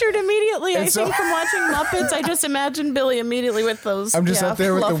wigs. pictured immediately. I And so- think from watching Muppets, I just imagined Billy immediately with those. I'm just up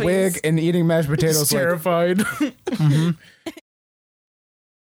there with the fluffies. wig and eating mashed potatoes. He's Like, terrified.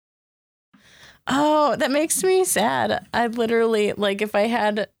 Oh, that makes me sad. I literally, like, if I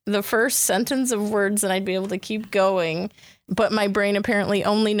had the first sentence of words, then I'd be able to keep going. But my brain apparently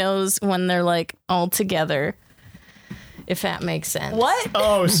only knows when they're like all together. If that makes sense. What?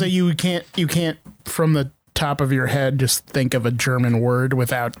 Oh, so you can't from the top of your head just think of a German word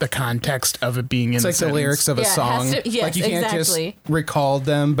without the context of it being in it's the like the sentence. lyrics of a Yeah, it has song. to- yes, like you can't exactly. just recall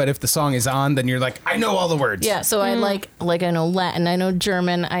them, but if the song is on, then you're like, I know all the words. Yeah, so I like I know Latin, I know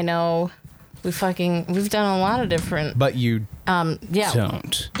German, I know we've done a lot of different But you yeah.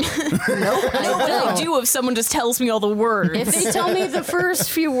 don't. I do if someone just tells me all the words. If they tell me the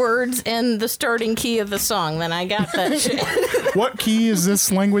first few words and the starting key of the song, then I got that shit. What key is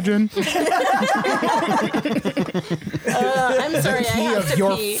this language in? I'm sorry, I Key have of to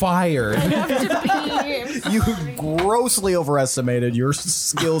your pee. fire. I have to pee. You grossly overestimated your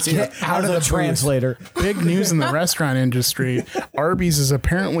skills here Get out as of a the translator. Big news in the restaurant industry. Arby's is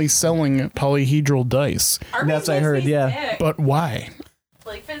apparently selling polyhedral dice. That's what I heard, yeah. But why?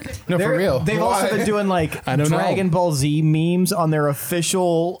 Like physically. No, for real. They've also been doing like I don't know. Dragon Ball Z memes on their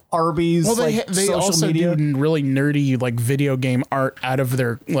official Arby's Well, they social also media. do really nerdy like video game art out of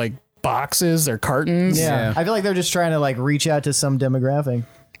their like boxes, their cartons. Yeah. I feel like they're just trying to like reach out to some demographic.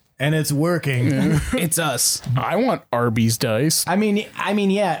 And it's working. It's us. I want Arby's dice. I mean,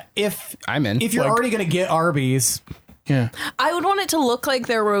 yeah. If I'm in. if you're Like- already gonna get Arby's, Yeah. I would want it to look like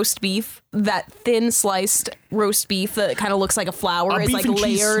their roast beef, that thin sliced roast beef that kind of looks like a flour A is beef like and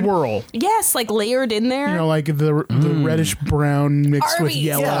cheese layered. swirl. Yes, like layered in there. You know, like the reddish brown mixed with Arby's,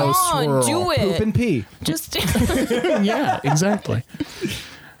 yellow come on, swirl. do poop it. and pee. Just Yeah, exactly.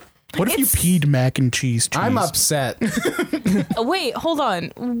 What if you It's- peed mac and cheese? I'm upset. wait, hold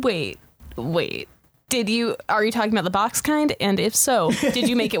on. Wait. Are you talking about the box kind? And if so, did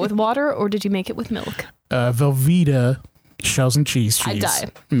you make it with water or did you make it with milk? Velveeta shells and cheese I'd die.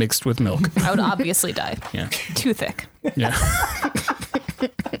 mixed with milk. I would obviously die. Yeah. Too thick. Yeah.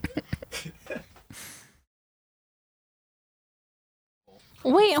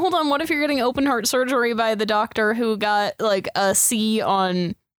 Wait, hold on. What if you're getting open heart surgery by the doctor who got like a C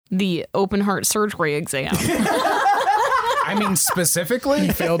on the open heart surgery exam? I mean, specifically.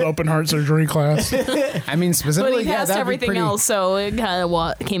 Failed open heart surgery class. I mean, But specifically. he Yeah, passed that'd be everything pretty. else, so it kind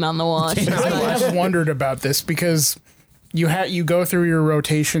of came on the wash. I have wondered about this because you go through your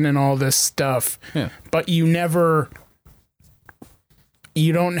rotation and all this stuff, Yeah. but you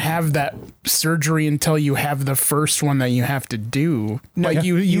don't have that surgery until you have the first one that you have to do. Like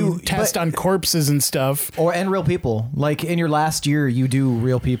you You- test but- on corpses and stuff, And real people. Like in your last year, you do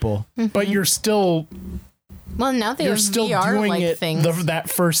real people. but you're still Well, now they have VR doing like it things. that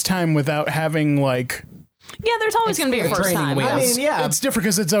first time without having like. Yeah, there's always going to be a first training time. wheels. I mean, yeah. It's different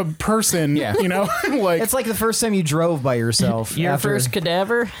because it's a person. Yeah. You know, like It's like the first time you drove by yourself. Your after- first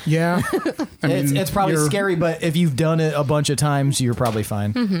cadaver. yeah. I mean, It's probably you're- scary, but if you've done it a bunch of times, you're probably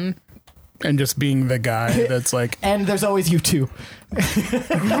fine. And just being the guy that's like, And there's always you two.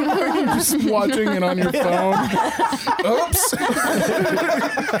 just watching it on your phone. Oops.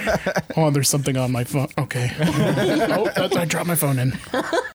 Oh, there's something on my phone. Okay. I dropped my phone in.